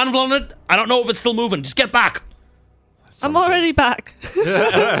dropped an anvil on it. I don't know if it's still moving. Just get back. I'm already back. You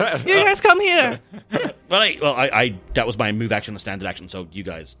guys come here. I that was my move action and standard action, so you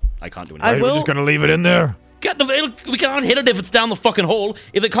guys, I can't do anything. I Right, will- we're just going to leave it in there. Get the. We can't hit it if it's down the fucking hole.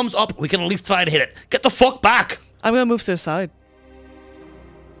 If it comes up, we can at least try to hit it. Get the fuck back. I'm gonna move to the side.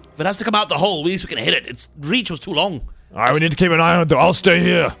 If it has to come out the hole, at least we can hit it. Its reach was too long. All right, we need to keep an eye on it, though. I'll stay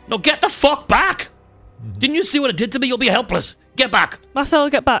here. No, get the fuck back. Didn't you see what it did to me? You'll be helpless. Get back. Marcel,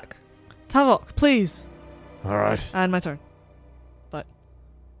 get back. Tavok, please. All right. And my turn. But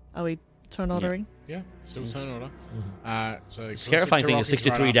are we turn ordering? Yeah, still turn order. So The terrifying thing is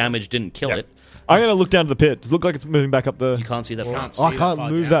 63 damage didn't kill Yeah. it. I'm going to look down to the pit. Does it look like it's moving back up the... You can't see that You far. can't Oh, I see can't that far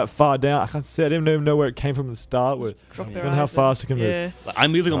move down. that far down. I can't see. I didn't even know where it came from at the start. I Drop don't know how fast it can move. Yeah.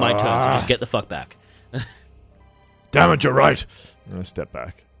 I'm moving on my turn, so just get the fuck back. Damn it, you're right. I'm going to step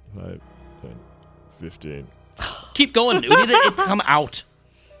back. 5, 10, 15. Keep going. We need it to come out.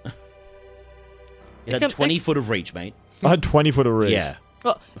 It had can- 20 foot of reach, mate. I had 20 foot of reach. Yeah.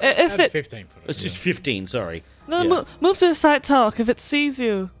 Well, if it 15 foot. It's just 15, sorry. no, Yeah. move to the side, Tavok. If it sees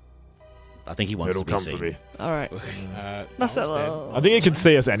you, I think he wants It'll to be come seen. for me. all right. Dahl's dead. Marcelo, I think it can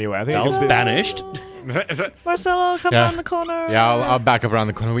see us anyway. I think it Val's can see banished. Marcelo, come Yeah. around the corner. Yeah, I'll back up around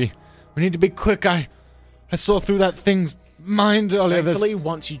the corner. We need to be quick. I saw through that thing's mind earlier. There's- Thankfully,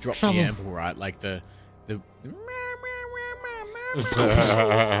 once you drop trouble. the anvil, right, like the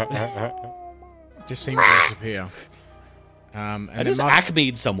just seems to disappear. And I then just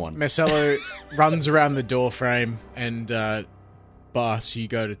acme'd someone. Marcelo runs around the door frame, and Bas, you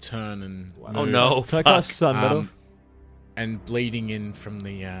go to turn and Oh move. no. Can I Fuck. cast Sun Metal? And bleeding in from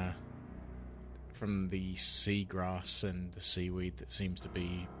the seagrass and the seaweed that seems to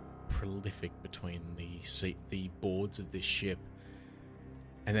be prolific between the boards of this ship.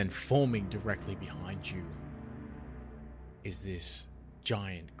 And then forming directly behind you is this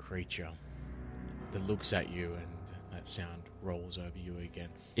giant creature that looks at you, and that sound rolls over you again.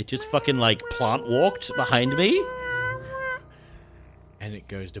 It just fucking, like, plant walked behind me? And it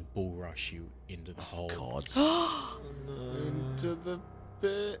goes to bull rush you into the hole. God. Into the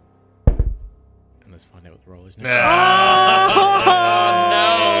pit. And let's find out what the roll is next.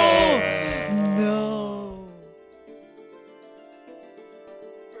 No.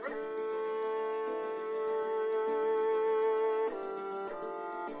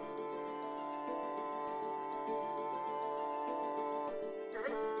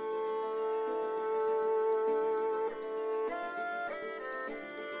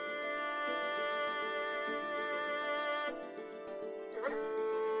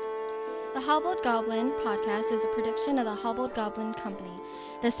 The Hobbled Goblin podcast is a production of the Hobbled Goblin Company.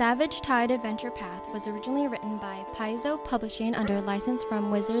 The Savage Tide Adventure Path was originally written by Paizo Publishing under license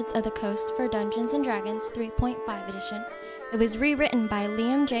from Wizards of the Coast for Dungeons & Dragons 3.5 edition. It was rewritten by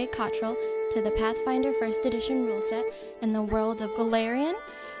Liam J. Cottrell to the Pathfinder 1st edition rule set and the world of Golarion,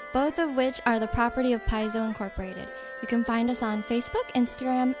 both of which are the property of Paizo Incorporated. You can find us on Facebook,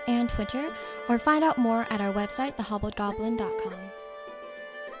 Instagram, and Twitter, or find out more at our website, thehobbledgoblin.com.